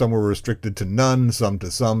monitored. Some were restricted to none, some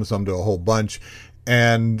to some to a whole bunch,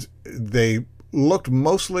 and they looked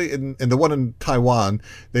mostly in the one in Taiwan.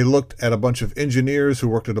 They looked at a bunch of engineers who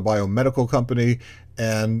worked at a biomedical company,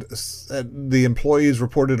 and the employees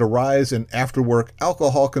reported a rise in after-work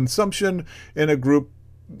alcohol consumption in that group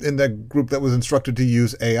that was instructed to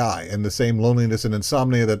use AI, and the same loneliness and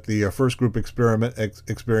insomnia that the first group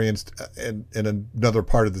experienced in another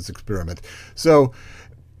part of this experiment. So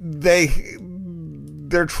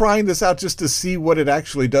they're trying this out just to see what it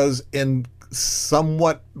actually does in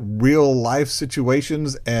somewhat real life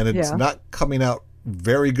situations, and it's Yeah. not coming out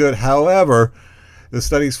very good. However, the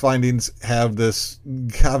study's findings have this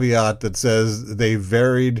caveat that says they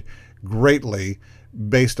varied greatly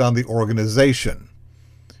based on the organization.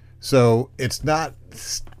 So it's not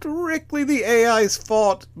strictly the AI's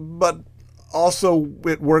fault, but also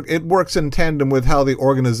it works in tandem with how the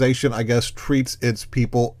organization, I guess, treats its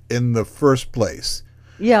people in the first place.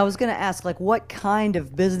 Yeah, I was going to ask, like, what kind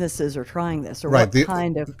of businesses are trying this, or Right. what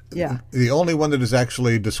kind of, yeah. The only one that is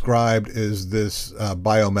actually described is this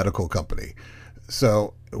biomedical company.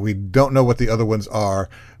 So we don't know what the other ones are,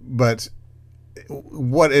 but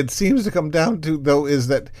what it seems to come down to, though, is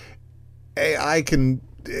that AI can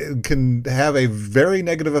have a very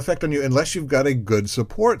negative effect on you unless you've got a good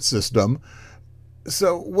support system.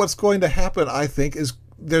 So what's going to happen, I think, is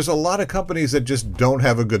there's a lot of companies that just don't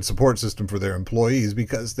have a good support system for their employees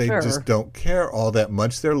because they Sure. just don't care all that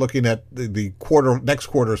much. They're looking at the next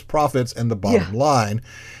quarter's profits and the bottom Yeah. line.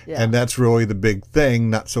 Yeah. And that's really the big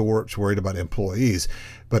thing, not so worried about employees.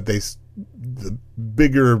 But the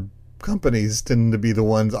bigger companies tend to be the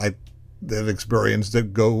ones that have experienced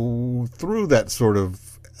that go through that sort of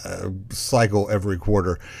cycle every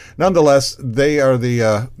quarter. Nonetheless, they are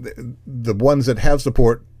the ones that have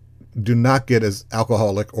support do not get as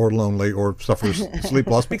alcoholic or lonely or suffer sleep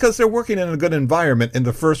loss because they're working in a good environment in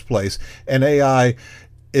the first place, and AI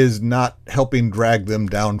is not helping drag them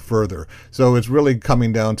down further. So it's really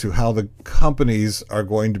coming down to how the companies are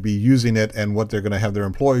going to be using it and what they're going to have their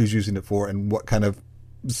employees using it for and what kind of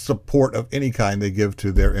support of any kind they give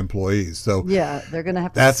to their employees. So Yeah, they're going to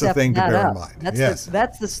have to that's the step thing to that bear in up. mind. That's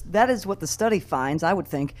Yes. that is what the study finds, I would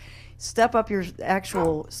think. Step up your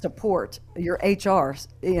actual support, your HR,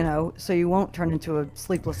 so you won't turn into a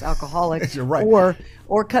sleepless alcoholic. You're right.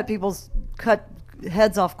 Or cut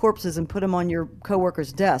heads off corpses and put them on your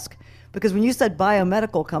coworker's desk. Because when you said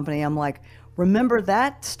biomedical company, I'm like, remember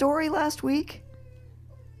that story last week?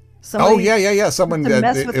 Oh yeah. Someone To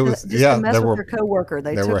mess with it was just to mess there with were your coworker.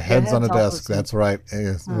 They there took were the heads on a off of desk. some- That's right.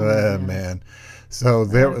 Yes. man. Man. So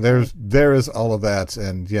there is all of that,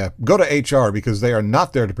 and yeah, go to HR because they are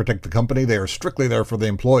not there to protect the company. They are strictly there for the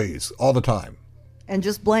employees all the time. And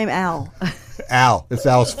just blame Al. Al, it's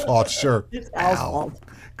Al's fault. Sure, It's Al's Al. fault.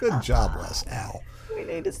 Good job, Les. Al. We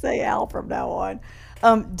need to say Al from now on.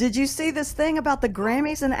 Did you see this thing about the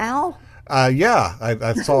Grammys and Al? Yeah,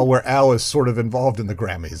 I saw where Al is sort of involved in the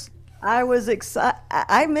Grammys. I was excited.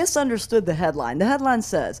 I misunderstood the headline. The headline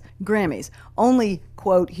says Grammys only,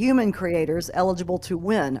 quote, human creators eligible to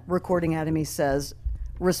win, Recording Academy says,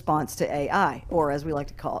 response to AI, or as we like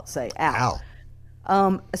to call it, say Al.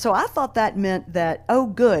 So I thought that meant that, oh,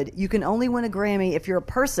 good, you can only win a Grammy if you're a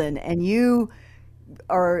person and you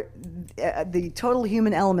are the total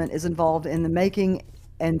human element is involved in the making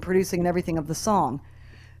and producing and everything of the song.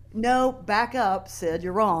 No, back up, Sid.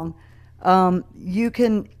 You're wrong. You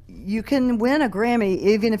can win a Grammy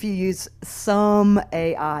even if you use some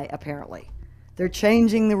AI. Apparently, they're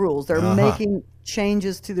changing the rules. They're making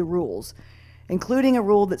changes to the rules, including a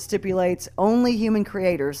rule that stipulates only human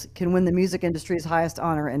creators can win the music industry's highest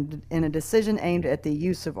honor in a decision aimed at the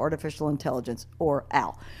use of artificial intelligence, or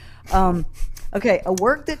AL. Okay, a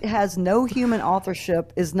work that has no human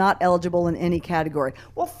authorship is not eligible in any category.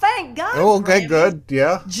 Well, thank God. Oh, okay, Grammy. good.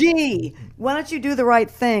 Yeah. Gee, why don't you do the right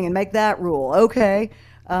thing and make that rule? Okay.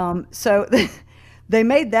 So they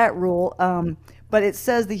made that rule. but it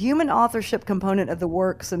says the human authorship component of the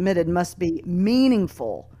work submitted must be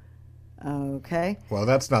meaningful. Okay. Well,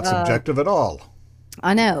 that's not subjective at all.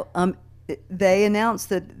 I know. They announced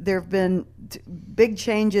that there have been big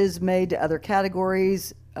changes made to other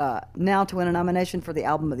categories. Now, to win a nomination for the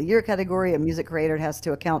Album of the Year category, a music creator has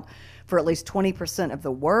to account for at least 20% of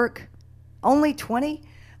the work. Only 20?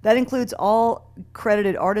 That includes all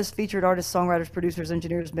credited artists, featured artists, songwriters, producers,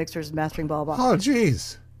 engineers, mixers, mastering, blah, blah. Oh,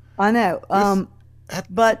 geez. I know.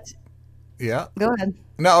 But yeah. Go ahead.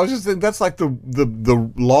 No, I was just thinking that's like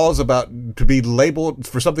the laws about to be labeled,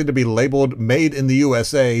 for something to be labeled made in the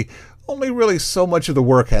USA. Only really so much of the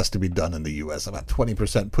work has to be done in the U.S. About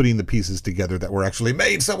 20% putting the pieces together that were actually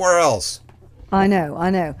made somewhere else. I know.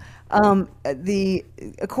 Of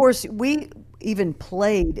course, we even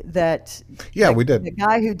played that. Yeah, we did. The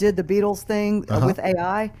guy who did the Beatles thing with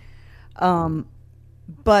AI.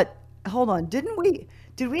 But hold on, did we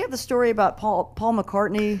have the story about Paul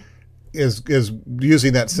McCartney? Is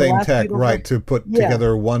using that same tech, Beatles right, to put Yeah.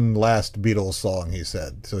 together one last Beatles song, he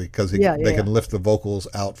said. So because they can lift the vocals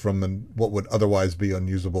out from what would otherwise be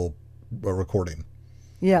unusable recording.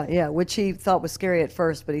 Yeah, which he thought was scary at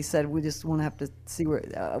first, but he said we just want to have to see where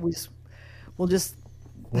we'll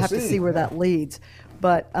have to see where that leads.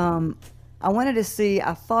 But I wanted to see.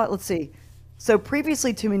 I thought, let's see. So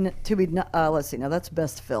previously let's see. Now that's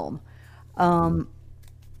best film. The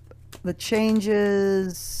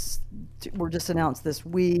changes were just announced this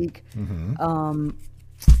week.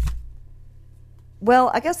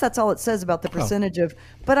 Well, I guess that's all it says about the percentage of.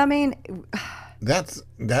 But I mean, that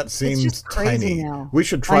seems just crazy tiny. now. We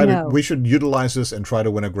should we should utilize this and try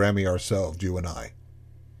to win a Grammy ourselves, you and I.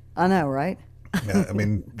 I know, right? Yeah, I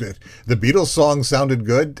mean, the Beatles song sounded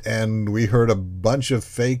good, and we heard a bunch of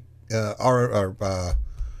fake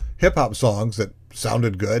hip hop songs that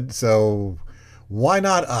sounded good. So why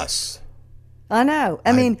not us? I know.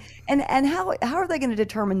 I mean, and how are they going to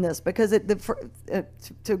determine this? Because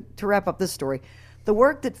to wrap up this story, the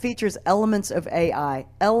work that features elements of AI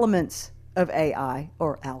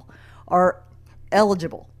or AL are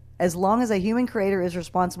eligible as long as a human creator is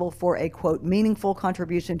responsible for a quote meaningful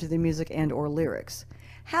contribution to the music and or lyrics.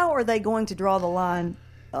 How are they going to draw the line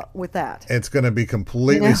with that? It's going to be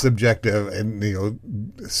completely subjective, and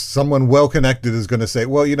someone well connected is going to say,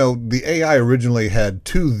 well, the AI originally had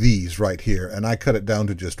 2 these right here, and I cut it down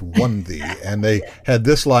to just 1 thee, and they had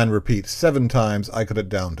this line repeat 7 times. I cut it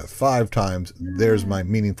down to 5 times. There's my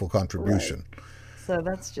meaningful contribution. Right. So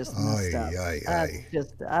that's just messed up.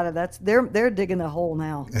 They're digging a hole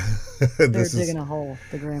now. They're digging a hole.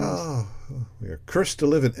 The Grammys. Oh, we are cursed to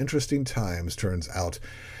live in interesting times. Turns out.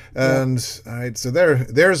 And all right, so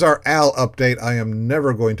there's our Al update. I am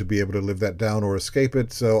never going to be able to live that down or escape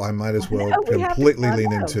it, so I might as well completely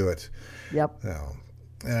lean into it. Yep. Oh, all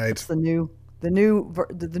right. It's the new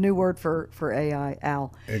word for AI,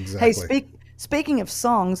 Al. Exactly. Hey, speaking of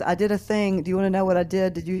songs, I did a thing. Do you want to know what I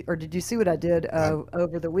did? Did you see what I did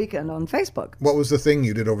over the weekend on Facebook? What was the thing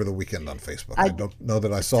you did over the weekend on Facebook? I don't know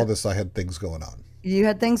that I saw this. I had things going on. You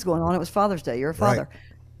had things going on. It was Father's Day. You're a father. Right.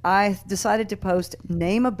 I decided to post,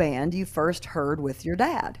 name a band you first heard with your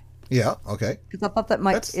dad. Yeah, okay. Because I thought that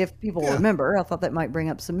might, if people remember, I thought that might bring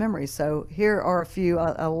up some memories. So here are a few.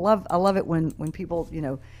 I love it when people,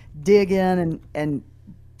 dig in and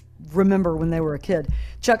remember when they were a kid.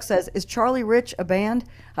 Chuck says, is Charlie Rich a band?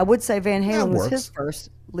 I would say Van Halen was his first.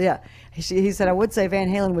 Yeah. He said, I would say Van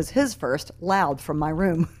Halen was his first. Loud from my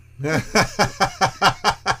room.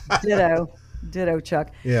 Ditto,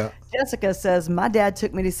 Chuck. Yeah. Jessica says, my dad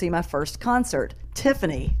took me to see my first concert,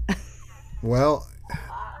 Tiffany. Well,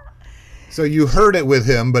 so you heard it with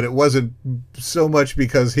him, but it wasn't so much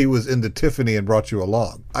because he was into Tiffany and brought you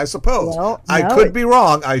along, I suppose. Well, I could be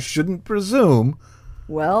wrong. I shouldn't presume.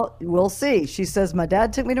 Well, we'll see. She says, my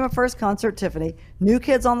dad took me to my first concert, Tiffany. New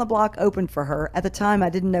Kids on the Block opened for her. At the time, I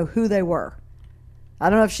didn't know who they were. I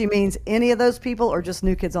don't know if she means any of those people or just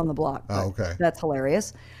New Kids on the Block. Oh, okay. That's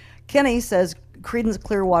hilarious. Kenny says Creedence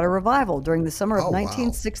Clearwater Revival during the summer of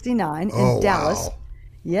 1969 in Dallas. Wow.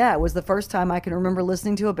 Yeah, it was the first time I can remember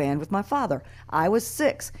listening to a band with my father. I was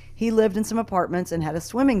 6. He lived in some apartments and had a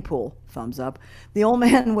swimming pool. Thumbs up. The old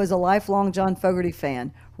man was a lifelong John Fogerty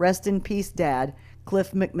fan. Rest in peace, Dad.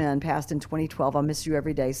 Cliff McMinn passed in 2012. I miss you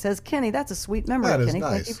every day. Says Kenny, that's a sweet memory, Kenny.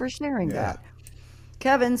 Nice. Thank you for sharing that.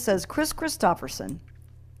 Kevin says Chris Christopherson.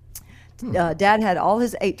 Dad had all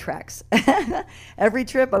his 8 tracks. Every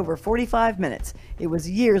trip over 45 minutes. It was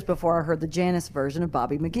years before I heard the Janis version of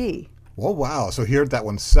Bobby McGee. Oh, wow. So he heard that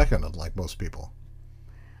one second, unlike most people.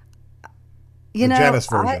 The Janis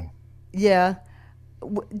version.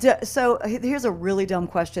 So here's a really dumb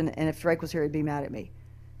question, and if Drake was here, he'd be mad at me.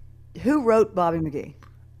 Who wrote Bobby McGee?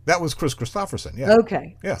 That was Chris Christopherson. Yeah.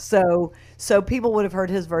 Okay. Yeah. So people would have heard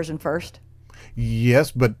his version first.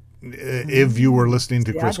 Yes, but if you were listening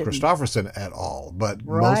to See, I Chris didn't. Christopherson at all, but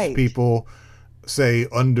most Right. people, say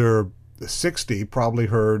under 60, probably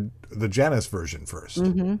heard the Janis version first.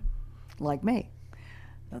 Like me.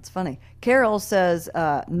 That's funny. Carol says,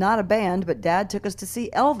 not a band, but Dad took us to see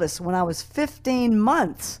Elvis when I was 15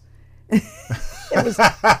 months. It was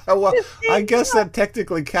Well, 15 I guess that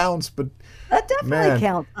technically counts, but That definitely Man.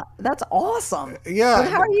 counts. That's awesome. Yeah.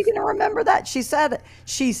 But how are you going to remember that? She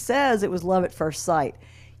says it was love at first sight.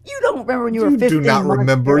 You don't remember when you were you 15 do not months,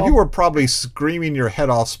 remember. girl. You were probably screaming your head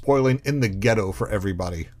off, spoiling in the ghetto for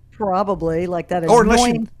everybody. Probably like that Or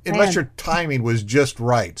annoying unless fan. your timing was just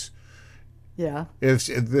right. Yeah. If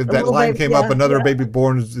that little line baby- came up, yeah, another yeah. baby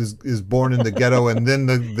born is born in the ghetto, and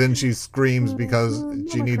then she screams because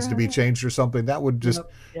she Mama needs to be cried. changed or something. That would just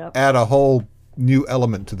Yep. add a whole new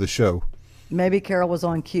element to the show. Maybe Carol was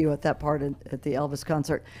on cue at that part at the Elvis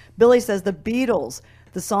concert. Billy says the Beatles.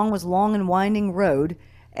 The song was Long and Winding Road.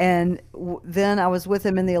 And then I was with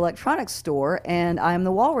him in the electronics store, and I Am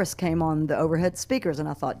the Walrus came on the overhead speakers, and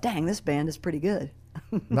I thought, dang, this band is pretty good.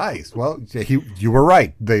 Nice. Well, you were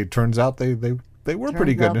right. Turns out they were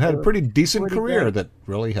pretty good out and had they a were pretty decent pretty career great. that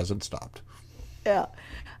really hasn't stopped. Yeah.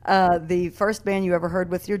 The first band you ever heard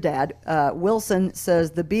with your dad, Wilson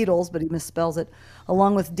says the Beatles, but he misspells it,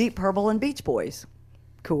 along with Deep Purple and Beach Boys.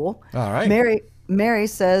 Cool. All right. Mary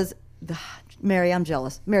says, Mary, I'm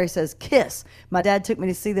jealous. Mary says, Kiss. My dad took me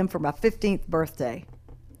to see them for my 15th birthday.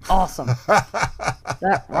 Awesome.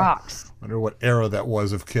 That rocks. Wonder what era that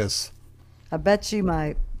was of Kiss. I bet you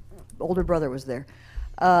my older brother was there.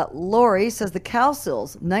 Lori says the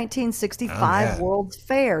Cowsills, 1965 Oh, yeah. World's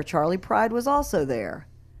Fair. Charlie Pride was also there.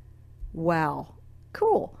 Wow.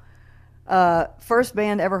 Cool. First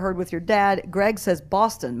band ever heard with your dad. Greg says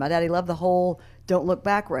Boston. My daddy loved the whole Don't Look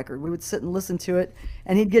Back record. We would sit and listen to it,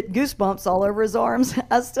 and he'd get goosebumps all over his arms.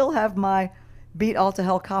 I still have my Beat All to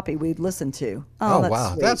Hell copy we'd listen to. Oh, that's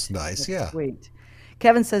wow. sweet. That's nice. That's Yeah. sweet.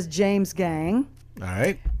 Kevin says James Gang. All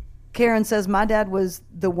right. Karen says, my dad was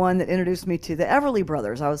the one that introduced me to the Everly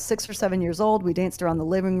Brothers. I was 6 or 7 years old. We danced around the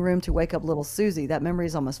living room to wake up little Susie. That memory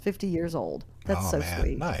is almost 50 years old. That's Oh, so man.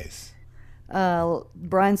 sweet. Nice.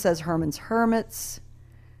 Brian says Herman's Hermits.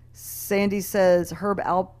 Sandy says Herb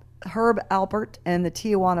Alpert and the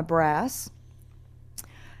Tijuana Brass.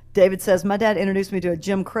 David says, my dad introduced me to a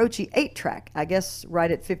Jim Croce 8-track, I guess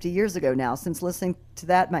right at 50 years ago now. Since listening to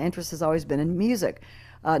that, my interest has always been in music.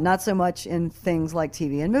 Not so much in things like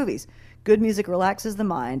TV and movies. Good music relaxes the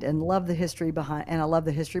mind, and I love the history behind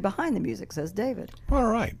the music, says David. All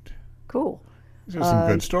right. Cool. These are some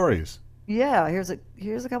good stories. Yeah, here's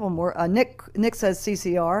a couple more. Nick says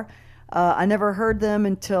CCR. I never heard them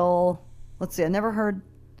until, let's see, I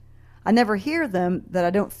never hear them that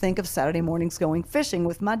I don't think of Saturday mornings going fishing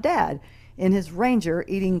with my dad in his Ranger,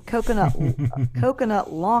 eating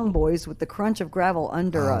coconut long boys with the crunch of gravel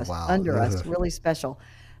under Oh, us. wow. Really special.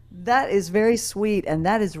 That is very sweet, and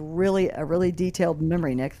that is really a really detailed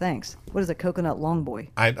memory, Nick. Thanks. What is a coconut long boy?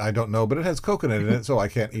 I don't know, but it has coconut in it, so I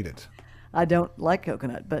can't eat it. I don't like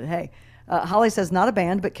coconut, but hey. Holly says not a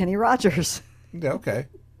band, but Kenny Rogers. Yeah, okay.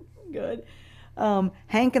 Good.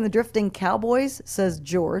 Hank and the Drifting Cowboys, says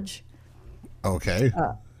George. Okay.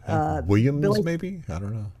 Williams, Billy- maybe? I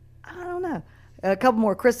don't know. I don't know. A couple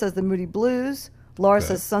more. Chris says the Moody Blues. Laura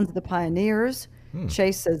says Sons of the Pioneers.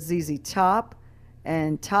 Chase says ZZ Top.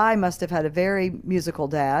 And Ty must have had a very musical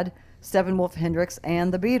dad. Steppenwolf Hendricks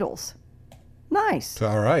and the Beatles. Nice.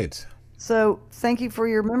 All right. So thank you for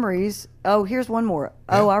your memories. Oh, here's one more.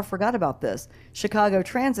 Oh, I forgot about this. Chicago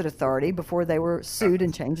Transit Authority, before they were sued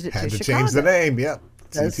and changed it Had to to Chicago. change the name, yep.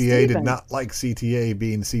 Says CTA did Steven. not like CTA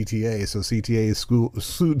being CTA, so CTA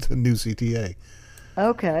sued the new CTA.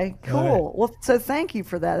 Okay, cool. right. Well, so thank you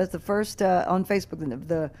for that. That's the first on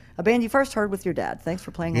Facebook, a band you first heard with your dad. Thanks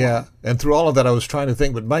for playing Yeah, along. and through all of that, I was trying to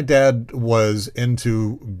think, but my dad was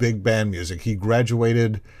into big band music. He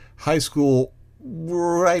graduated high school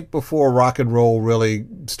right before rock and roll really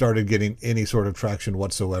started getting any sort of traction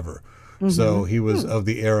whatsoever. So he was of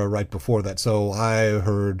the era right before that. So I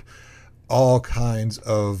heard all kinds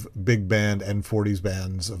of big band and 40s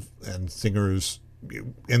bands and singers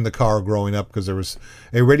in the car growing up, because there was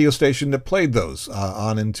a radio station that played those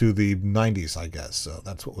on into the 90s, I guess. So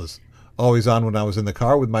that's what was always on when I was in the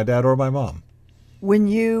car with my dad or my mom.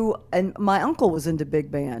 And my uncle was into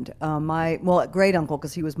big band. Great uncle,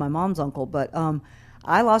 because he was my mom's uncle. But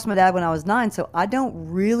I lost my dad when I was 9, so I don't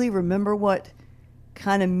really remember what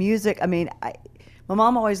kind of music. I mean, my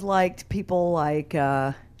mom always liked people like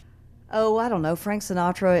Oh, I don't know, Frank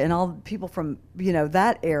Sinatra and all the people from,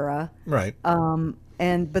 that era. Right.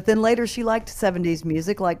 But then later she liked 70s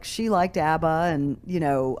music, like she liked ABBA and,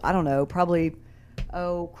 I don't know, probably,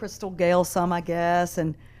 Crystal Gale some, I guess.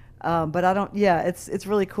 And, but I don't, yeah, it's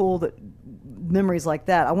really cool that memories like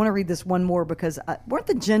that. I want to read this one more because weren't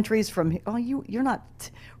the Gentrys from, you're not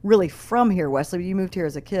really from here, Wesley, but you moved here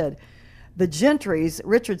as a kid. The Gentrys,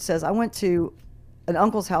 Richard says, I went to an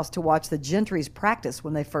uncle's house to watch the Gentrys practice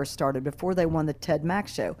when they first started before they won the Ted Mack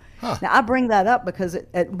show. Huh. Now I bring that up because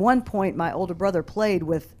at one point my older brother played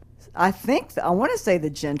with, I think I want to say the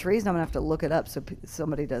Gentrys. And I'm gonna have to look it up so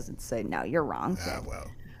somebody doesn't say no, you're wrong.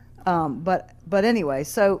 Well. But anyway,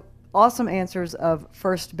 so awesome answers of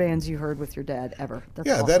first bands you heard with your dad ever. That's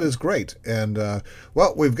Yeah, awesome. that is great. And,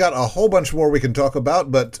 well, we've got a whole bunch more we can talk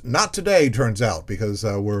about, but not today, turns out, because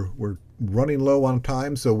we're running low on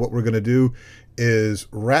time. So what we're going to do is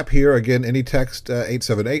wrap here. Again, any text,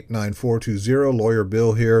 878-9420, Lawyer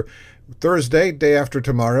Bill here. Thursday, day after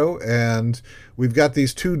tomorrow, and we've got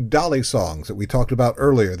these two Dolly songs that we talked about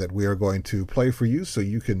earlier that we are going to play for you so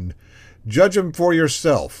you can judge them for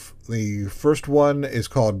yourself. The first one is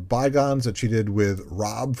called Bygones that she did with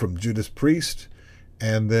Rob from Judas Priest,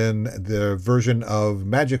 and then the version of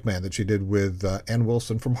Magic Man that she did with Ann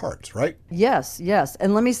Wilson from Hearts, right? Yes.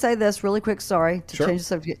 And let me say this really quick. Sorry to Sure. change the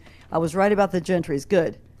subject. I was right about the Gentrys.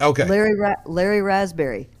 Good. Okay. Larry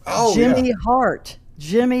Raspberry. Oh, Jimmy yeah. Hart.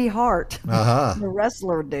 Jimmy Hart. Uh-huh. The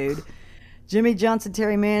wrestler dude. Jimmy Johnson,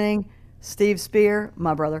 Terry Manning, Steve Spear,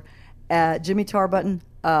 my brother, Jimmy Tarbutton,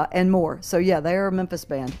 and more. So yeah, they're a Memphis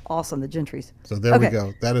band. Awesome, the Gentrys. So there we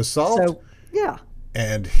go. That is solved. So yeah.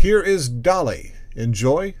 And here is Dolly.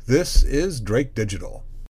 Enjoy. This is Drake Digital.